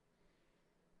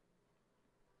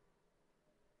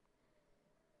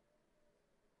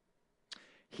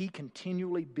 He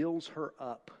continually builds her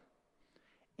up,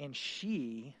 and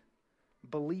she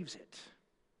believes it.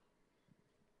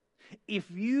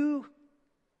 If you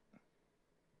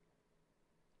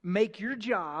make your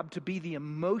job to be the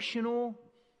emotional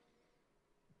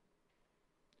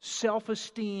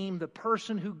self-esteem, the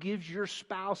person who gives your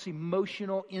spouse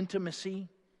emotional intimacy,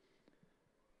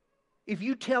 if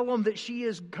you tell them that she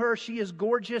is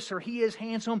gorgeous or he is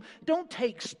handsome, don't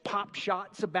take pop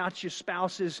shots about your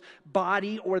spouse's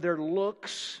body or their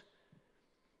looks.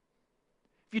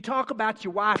 If you talk about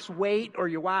your wife's weight or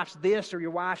your wife's this or your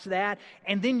wife's that,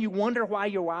 and then you wonder why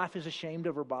your wife is ashamed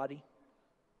of her body.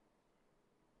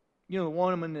 You know, the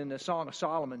woman in the Song of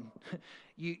Solomon,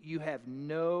 you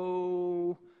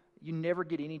never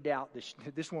get any doubt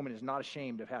that this woman is not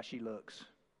ashamed of how she looks.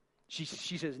 She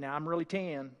says, now I'm really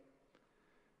tan.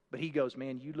 But he goes,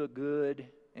 man, you look good.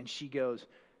 And she goes,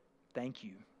 thank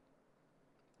you.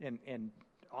 And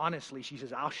honestly, she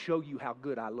says, I'll show you how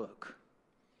good I look.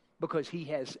 Because he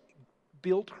has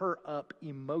built her up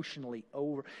emotionally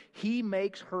over. He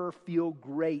makes her feel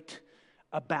great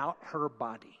about her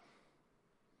body.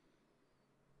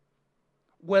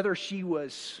 Whether she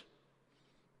was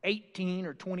 18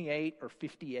 or 28 or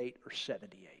 58 or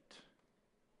 78.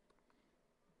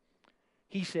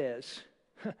 He says,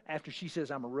 after she says,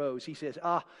 I'm a rose, he says,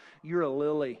 you're a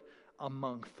lily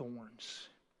among thorns.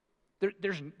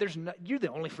 You're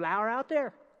the only flower out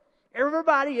there.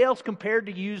 Everybody else compared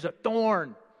to you is a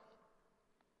thorn.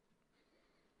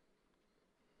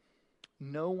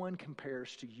 No one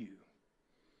compares to you.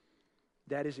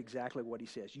 That is exactly what he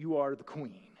says. You are the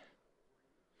queen.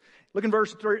 Look in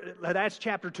verse 3, that's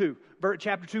chapter 2.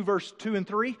 Chapter 2, verse 2 and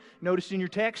 3. Notice in your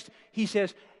text,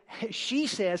 she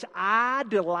says, I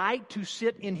delight to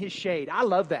sit in his shade. I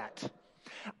love that.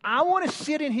 I want to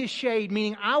sit in his shade,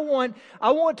 meaning I want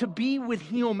to be with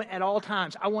him at all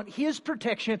times. I want his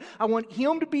protection. I want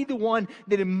him to be the one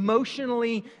that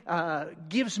emotionally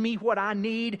gives me what I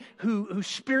need, who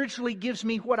spiritually gives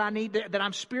me what I need, that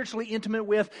I'm spiritually intimate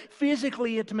with,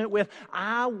 physically intimate with.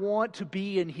 I want to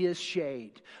be in his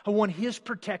shade. I want his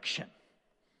protection.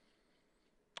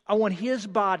 I want his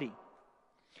body.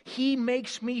 He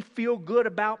makes me feel good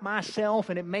about myself,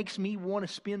 and it makes me want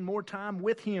to spend more time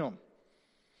with him.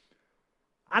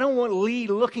 I don't want Lee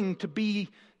looking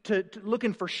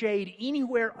looking for shade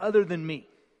anywhere other than me.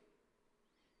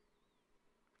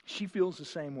 She feels the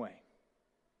same way.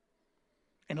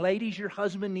 And ladies, your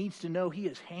husband needs to know he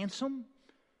is handsome.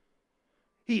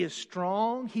 He is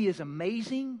strong. He is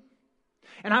amazing.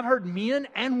 And I've heard men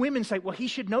and women say, well, he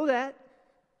should know that.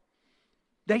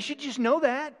 They should just know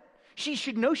that. She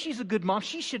should know she's a good mom.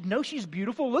 She should know she's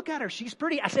beautiful. Look at her. She's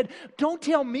pretty. I said, don't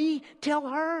tell me, tell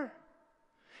her.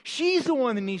 She's the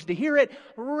one that needs to hear it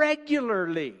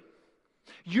regularly.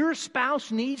 Your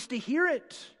spouse needs to hear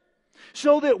it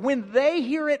so that when they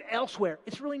hear it elsewhere,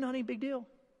 it's really not any big deal.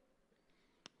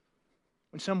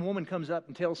 When some woman comes up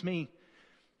and tells me,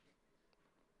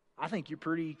 I think you're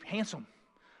pretty handsome,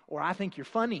 or I think you're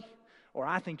funny, or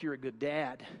I think you're a good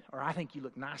dad, or I think you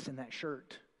look nice in that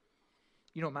shirt.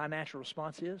 You know what my natural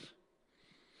response is?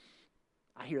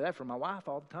 I hear that from my wife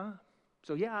all the time.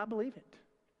 So yeah, I believe it.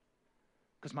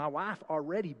 Because my wife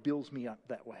already builds me up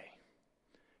that way.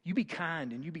 You be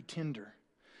kind and you be tender.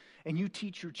 And you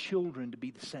teach your children to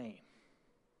be the same.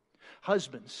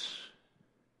 Husbands,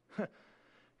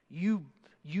 you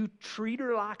treat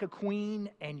her like a queen,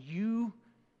 and you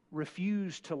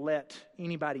refuse to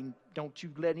don't you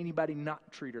let anybody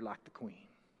not treat her like the queen.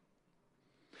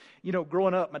 You know,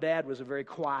 growing up, my dad was a very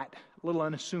quiet, little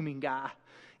unassuming guy,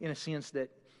 in a sense that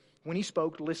when he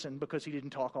spoke, listened, because he didn't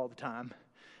talk all the time.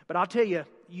 But I'll tell you,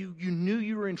 you knew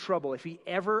you were in trouble if he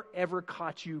ever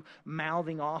caught you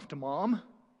mouthing off to mom.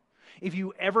 If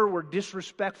you ever were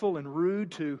disrespectful and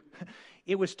rude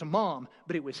it was to mom,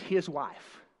 but it was his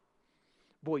wife.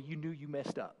 Boy, you knew you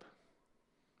messed up.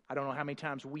 I don't know how many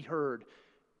times we heard,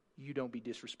 you don't be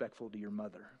disrespectful to your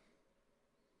mother.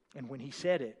 And when he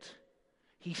said it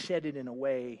in a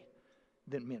way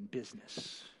that meant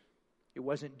business. It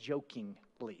wasn't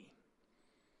jokingly.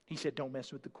 He said, don't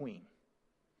mess with the queen.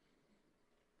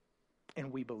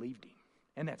 And we believed him.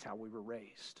 And that's how we were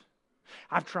raised.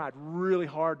 I've tried really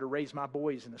hard to raise my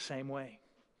boys in the same way.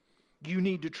 You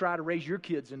need to try to raise your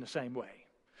kids in the same way.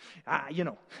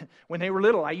 When they were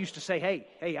little, I used to say,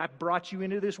 hey, I brought you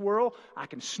into this world. I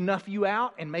can snuff you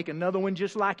out and make another one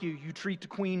just like you. You treat the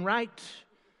queen right.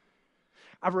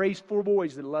 I've raised 4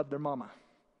 boys that love their mama.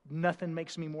 Nothing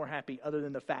makes me more happy other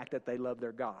than the fact that they love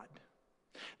their God.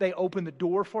 They open the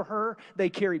door for her. They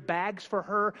carry bags for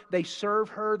her. They serve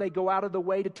her. They go out of the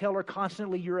way to tell her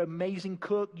constantly, you're an amazing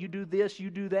cook. You do this, you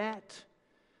do that.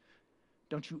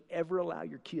 Don't you ever allow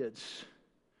your kids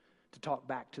to talk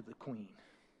back to the queen.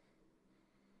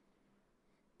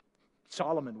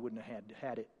 Solomon wouldn't have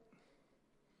had it.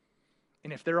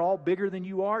 And if they're all bigger than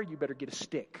you are, you better get a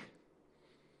stick.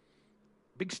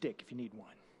 Big stick if you need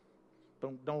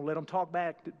one. Don't let them talk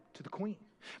back to the queen.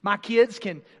 My kids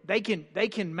can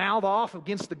mouth off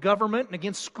against the government and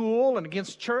against school and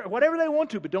against church, whatever they want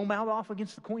to, but don't mouth off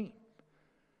against the queen.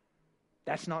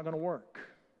 That's not going to work.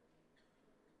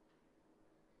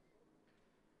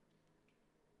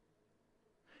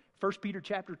 First Peter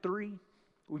chapter 3.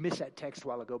 We missed that text a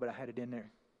while ago, but I had it in there.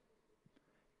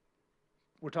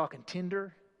 We're talking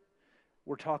tender.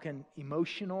 We're talking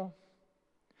emotional.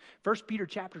 1 Peter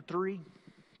chapter 3,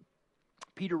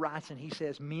 Peter writes and he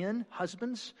says, men,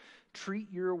 husbands, treat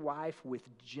your wife with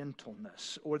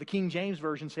gentleness. Or the King James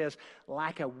Version says,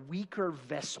 like a weaker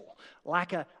vessel,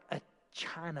 like a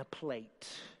china plate.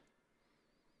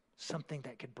 Something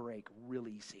that could break real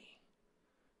easy.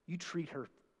 You treat her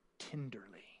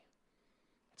tenderly.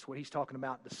 That's what he's talking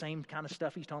about, the same kind of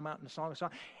stuff he's talking about in the Song of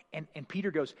Songs. And Peter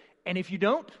goes, and if you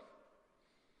don't,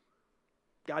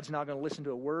 God's not going to listen to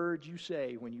a word you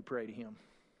say when you pray to him.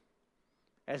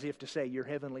 As if to say, your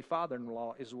heavenly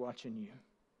father-in-law is watching you.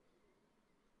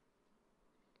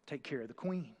 Take care of the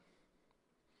queen.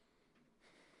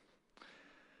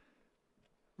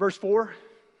 Verse 4.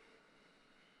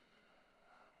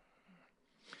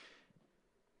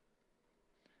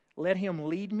 Let him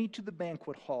lead me to the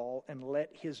banquet hall, and let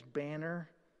his banner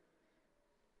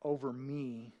over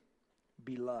me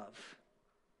be love.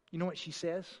 You know what she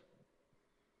says?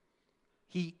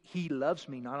 He loves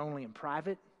me not only in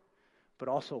private, but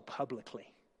also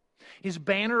publicly. His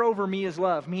banner over me is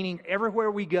love, meaning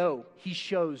everywhere we go, he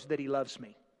shows that he loves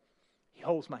me. He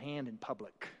holds my hand in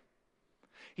public.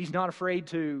 He's not afraid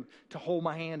to hold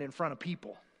my hand in front of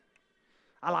people.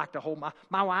 I like to hold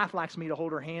my wife likes me to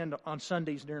hold her hand on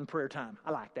Sundays during prayer time.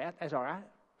 I like that. That's all right.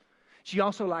 She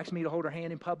also likes me to hold her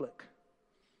hand in public.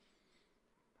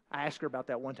 I asked her about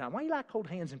that one time. Why do you like to hold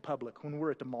hands in public when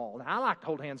we're at the mall? Now, I like to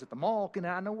hold hands at the mall because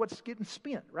I know what's getting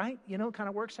spent, right? You know, it kind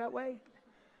of works that way.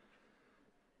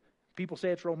 People say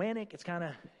it's romantic. It's kind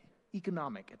of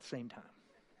economic at the same time.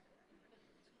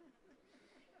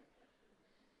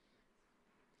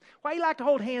 Why do you like to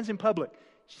hold hands in public?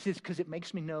 She says, because it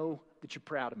makes me know that you're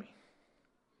proud of me.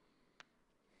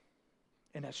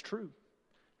 And that's true.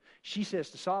 She says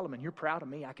to Solomon, you're proud of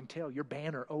me. I can tell your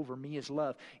banner over me is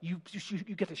love. You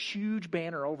got this huge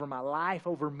banner over my life,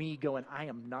 over me, going, I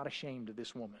am not ashamed of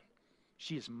this woman.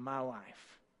 She is my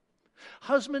life.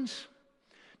 Husbands,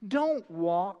 don't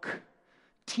walk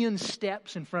 10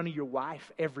 steps in front of your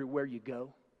wife everywhere you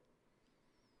go?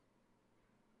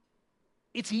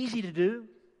 It's easy to do.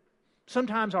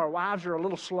 Sometimes our wives are a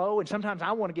little slow, and sometimes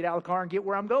I want to get out of the car and get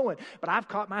where I'm going. But I've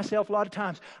caught myself a lot of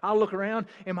times. I'll look around,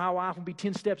 and my wife will be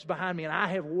 10 steps behind me. And I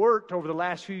have worked over the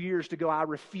last few years to go, I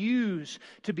refuse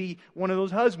to be one of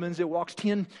those husbands that walks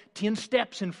 10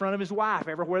 steps in front of his wife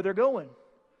everywhere they're going.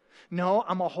 No,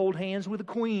 I'm going to hold hands with the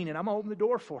queen, and I'm going to open the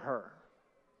door for her.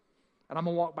 And I'm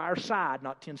going to walk by her side,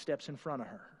 not 10 steps in front of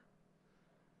her.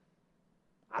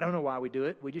 I don't know why we do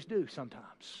it. We just do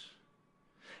sometimes.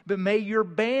 But may our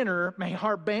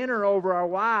banner over our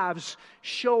wives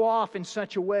show off in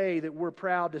such a way that we're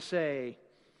proud to say,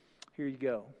 here you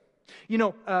go. You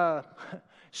know,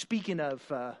 speaking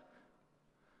of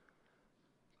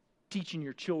teaching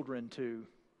your children to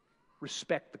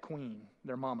respect the queen,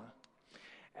 their mama.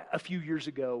 A few years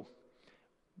ago,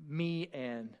 me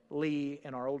and Lee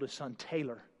and our oldest son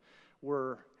Taylor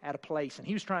were at a place, and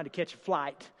he was trying to catch a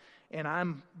flight. And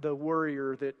I'm the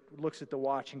worrier that looks at the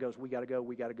watch and goes, we got to go,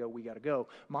 we got to go, we got to go.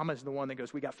 Mama's the one that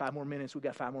goes, we got 5 more minutes, we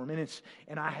got 5 more minutes.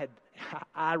 And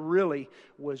I really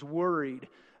was worried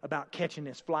about catching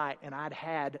this flight, and I'd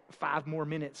had 5 more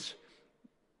minutes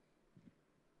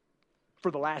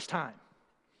for the last time.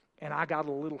 And I got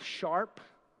a little sharp,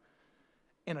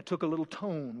 and I took a little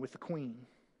tone with the queen.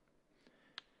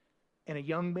 And a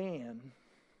young man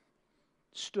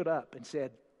stood up and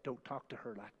said, don't talk to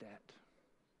her like that.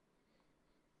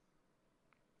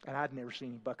 And I'd never seen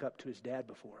him buck up to his dad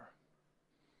before.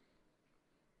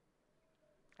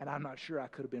 And I'm not sure I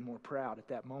could have been more proud at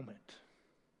that moment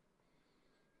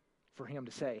for him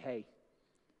to say, hey,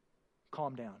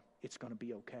 calm down. It's going to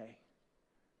be okay.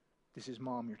 This is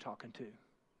Mom you're talking to.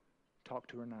 Talk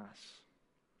to her nice.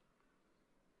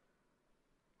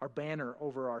 Our banner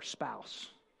over our spouse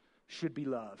should be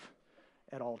love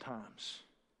at all times.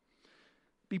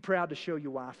 Be proud to show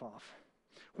your wife off.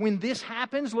 When this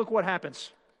happens, look what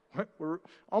happens. We're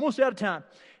almost out of time.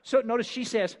 So notice she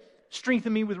says,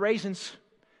 strengthen me with raisins.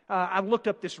 I've looked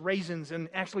up this raisins, and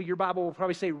actually your Bible will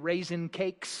probably say raisin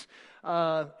cakes.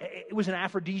 It was an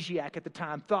aphrodisiac at the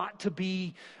time, thought to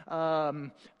be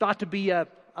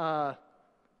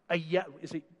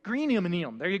is it green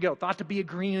M&M? There you go. Thought to be a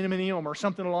green M&M or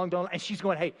something along those lines. And she's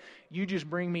going, hey, you just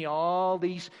bring me all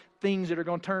these things that are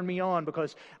going to turn me on,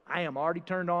 because I am already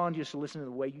turned on just to listen to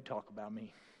the way you talk about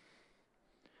me.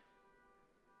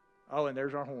 Oh, and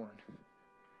there's our horn.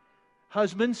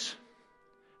 Husbands,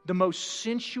 the most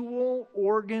sensual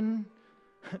organ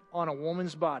on a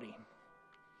woman's body.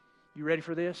 You ready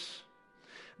for this?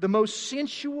 The most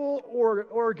sensual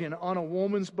organ on a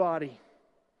woman's body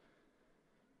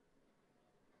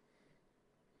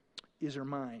is her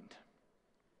mind.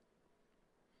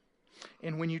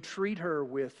 And when you treat her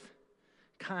with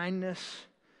kindness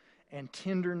and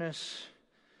tenderness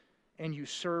and you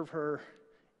serve her,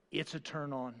 it's a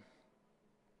turn on.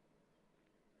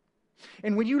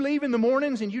 And when you leave in the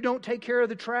mornings and you don't take care of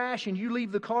the trash and you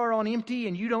leave the car on empty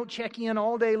and you don't check in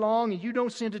all day long and you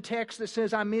don't send a text that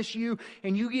says, I miss you,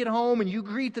 and you get home and you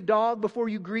greet the dog before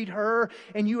you greet her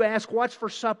and you ask, what's for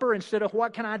supper, instead of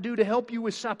what can I do to help you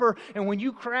with supper? And when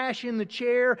you crash in the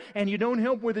chair and you don't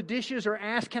help with the dishes or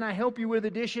ask, can I help you with the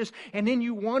dishes? And then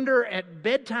you wonder at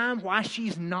bedtime why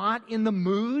she's not in the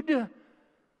mood.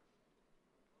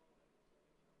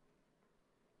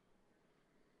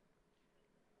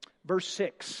 Verse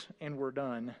 6, and we're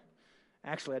done.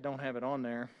 Actually, I don't have it on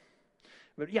there.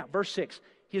 But yeah, verse 6.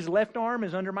 His left arm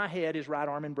is under my head, his right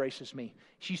arm embraces me.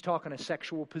 She's talking a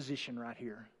sexual position right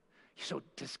here. So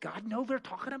does God know they're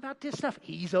talking about this stuff?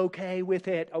 He's okay with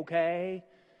it, okay?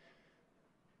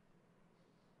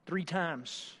 3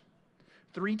 times.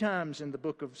 3 times in the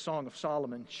book of Song of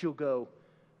Solomon, she'll go,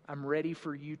 I'm ready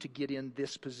for you to get in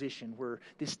this position, where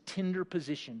this tender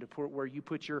position, where you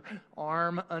put your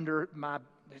arm under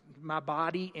my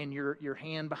body and your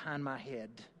hand behind my head,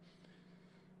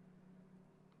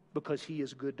 because he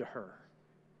is good to her.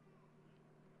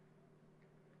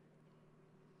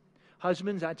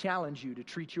 Husbands, I challenge you to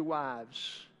treat your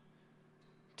wives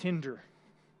tender,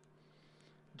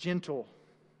 gentle,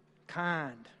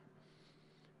 kind,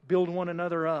 build one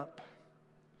another up.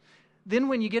 Then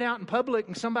when you get out in public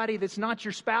and somebody that's not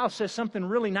your spouse says something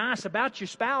really nice about your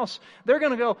spouse, they're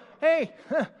going to go, hey,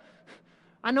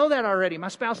 I know that already. My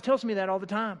spouse tells me that all the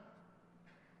time.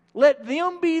 Let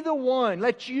them be the one.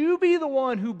 Let you be the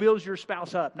one who builds your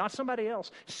spouse up, not somebody else.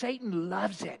 Satan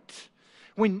loves it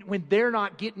when they're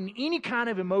not getting any kind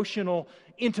of emotional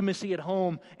intimacy at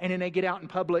home, and then they get out in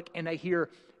public and they hear,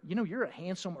 you're a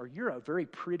handsome or you're a very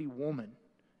pretty woman,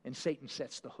 and Satan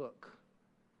sets the hook.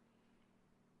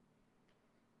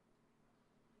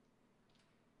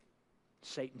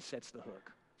 Satan sets the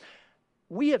hook.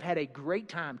 We have had a great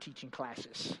time teaching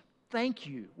classes. Thank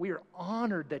you. We are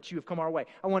honored that you have come our way.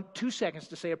 I want 2 seconds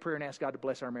to say a prayer and ask God to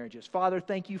bless our marriages. Father,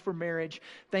 thank you for marriage.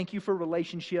 Thank you for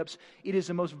relationships. It is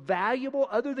the most valuable,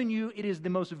 other than you, it is the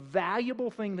most valuable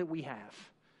thing that we have.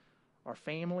 Our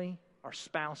family, our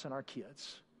spouse, and our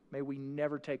kids. May we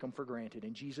never take them for granted.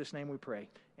 In Jesus' name we pray.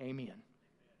 Amen.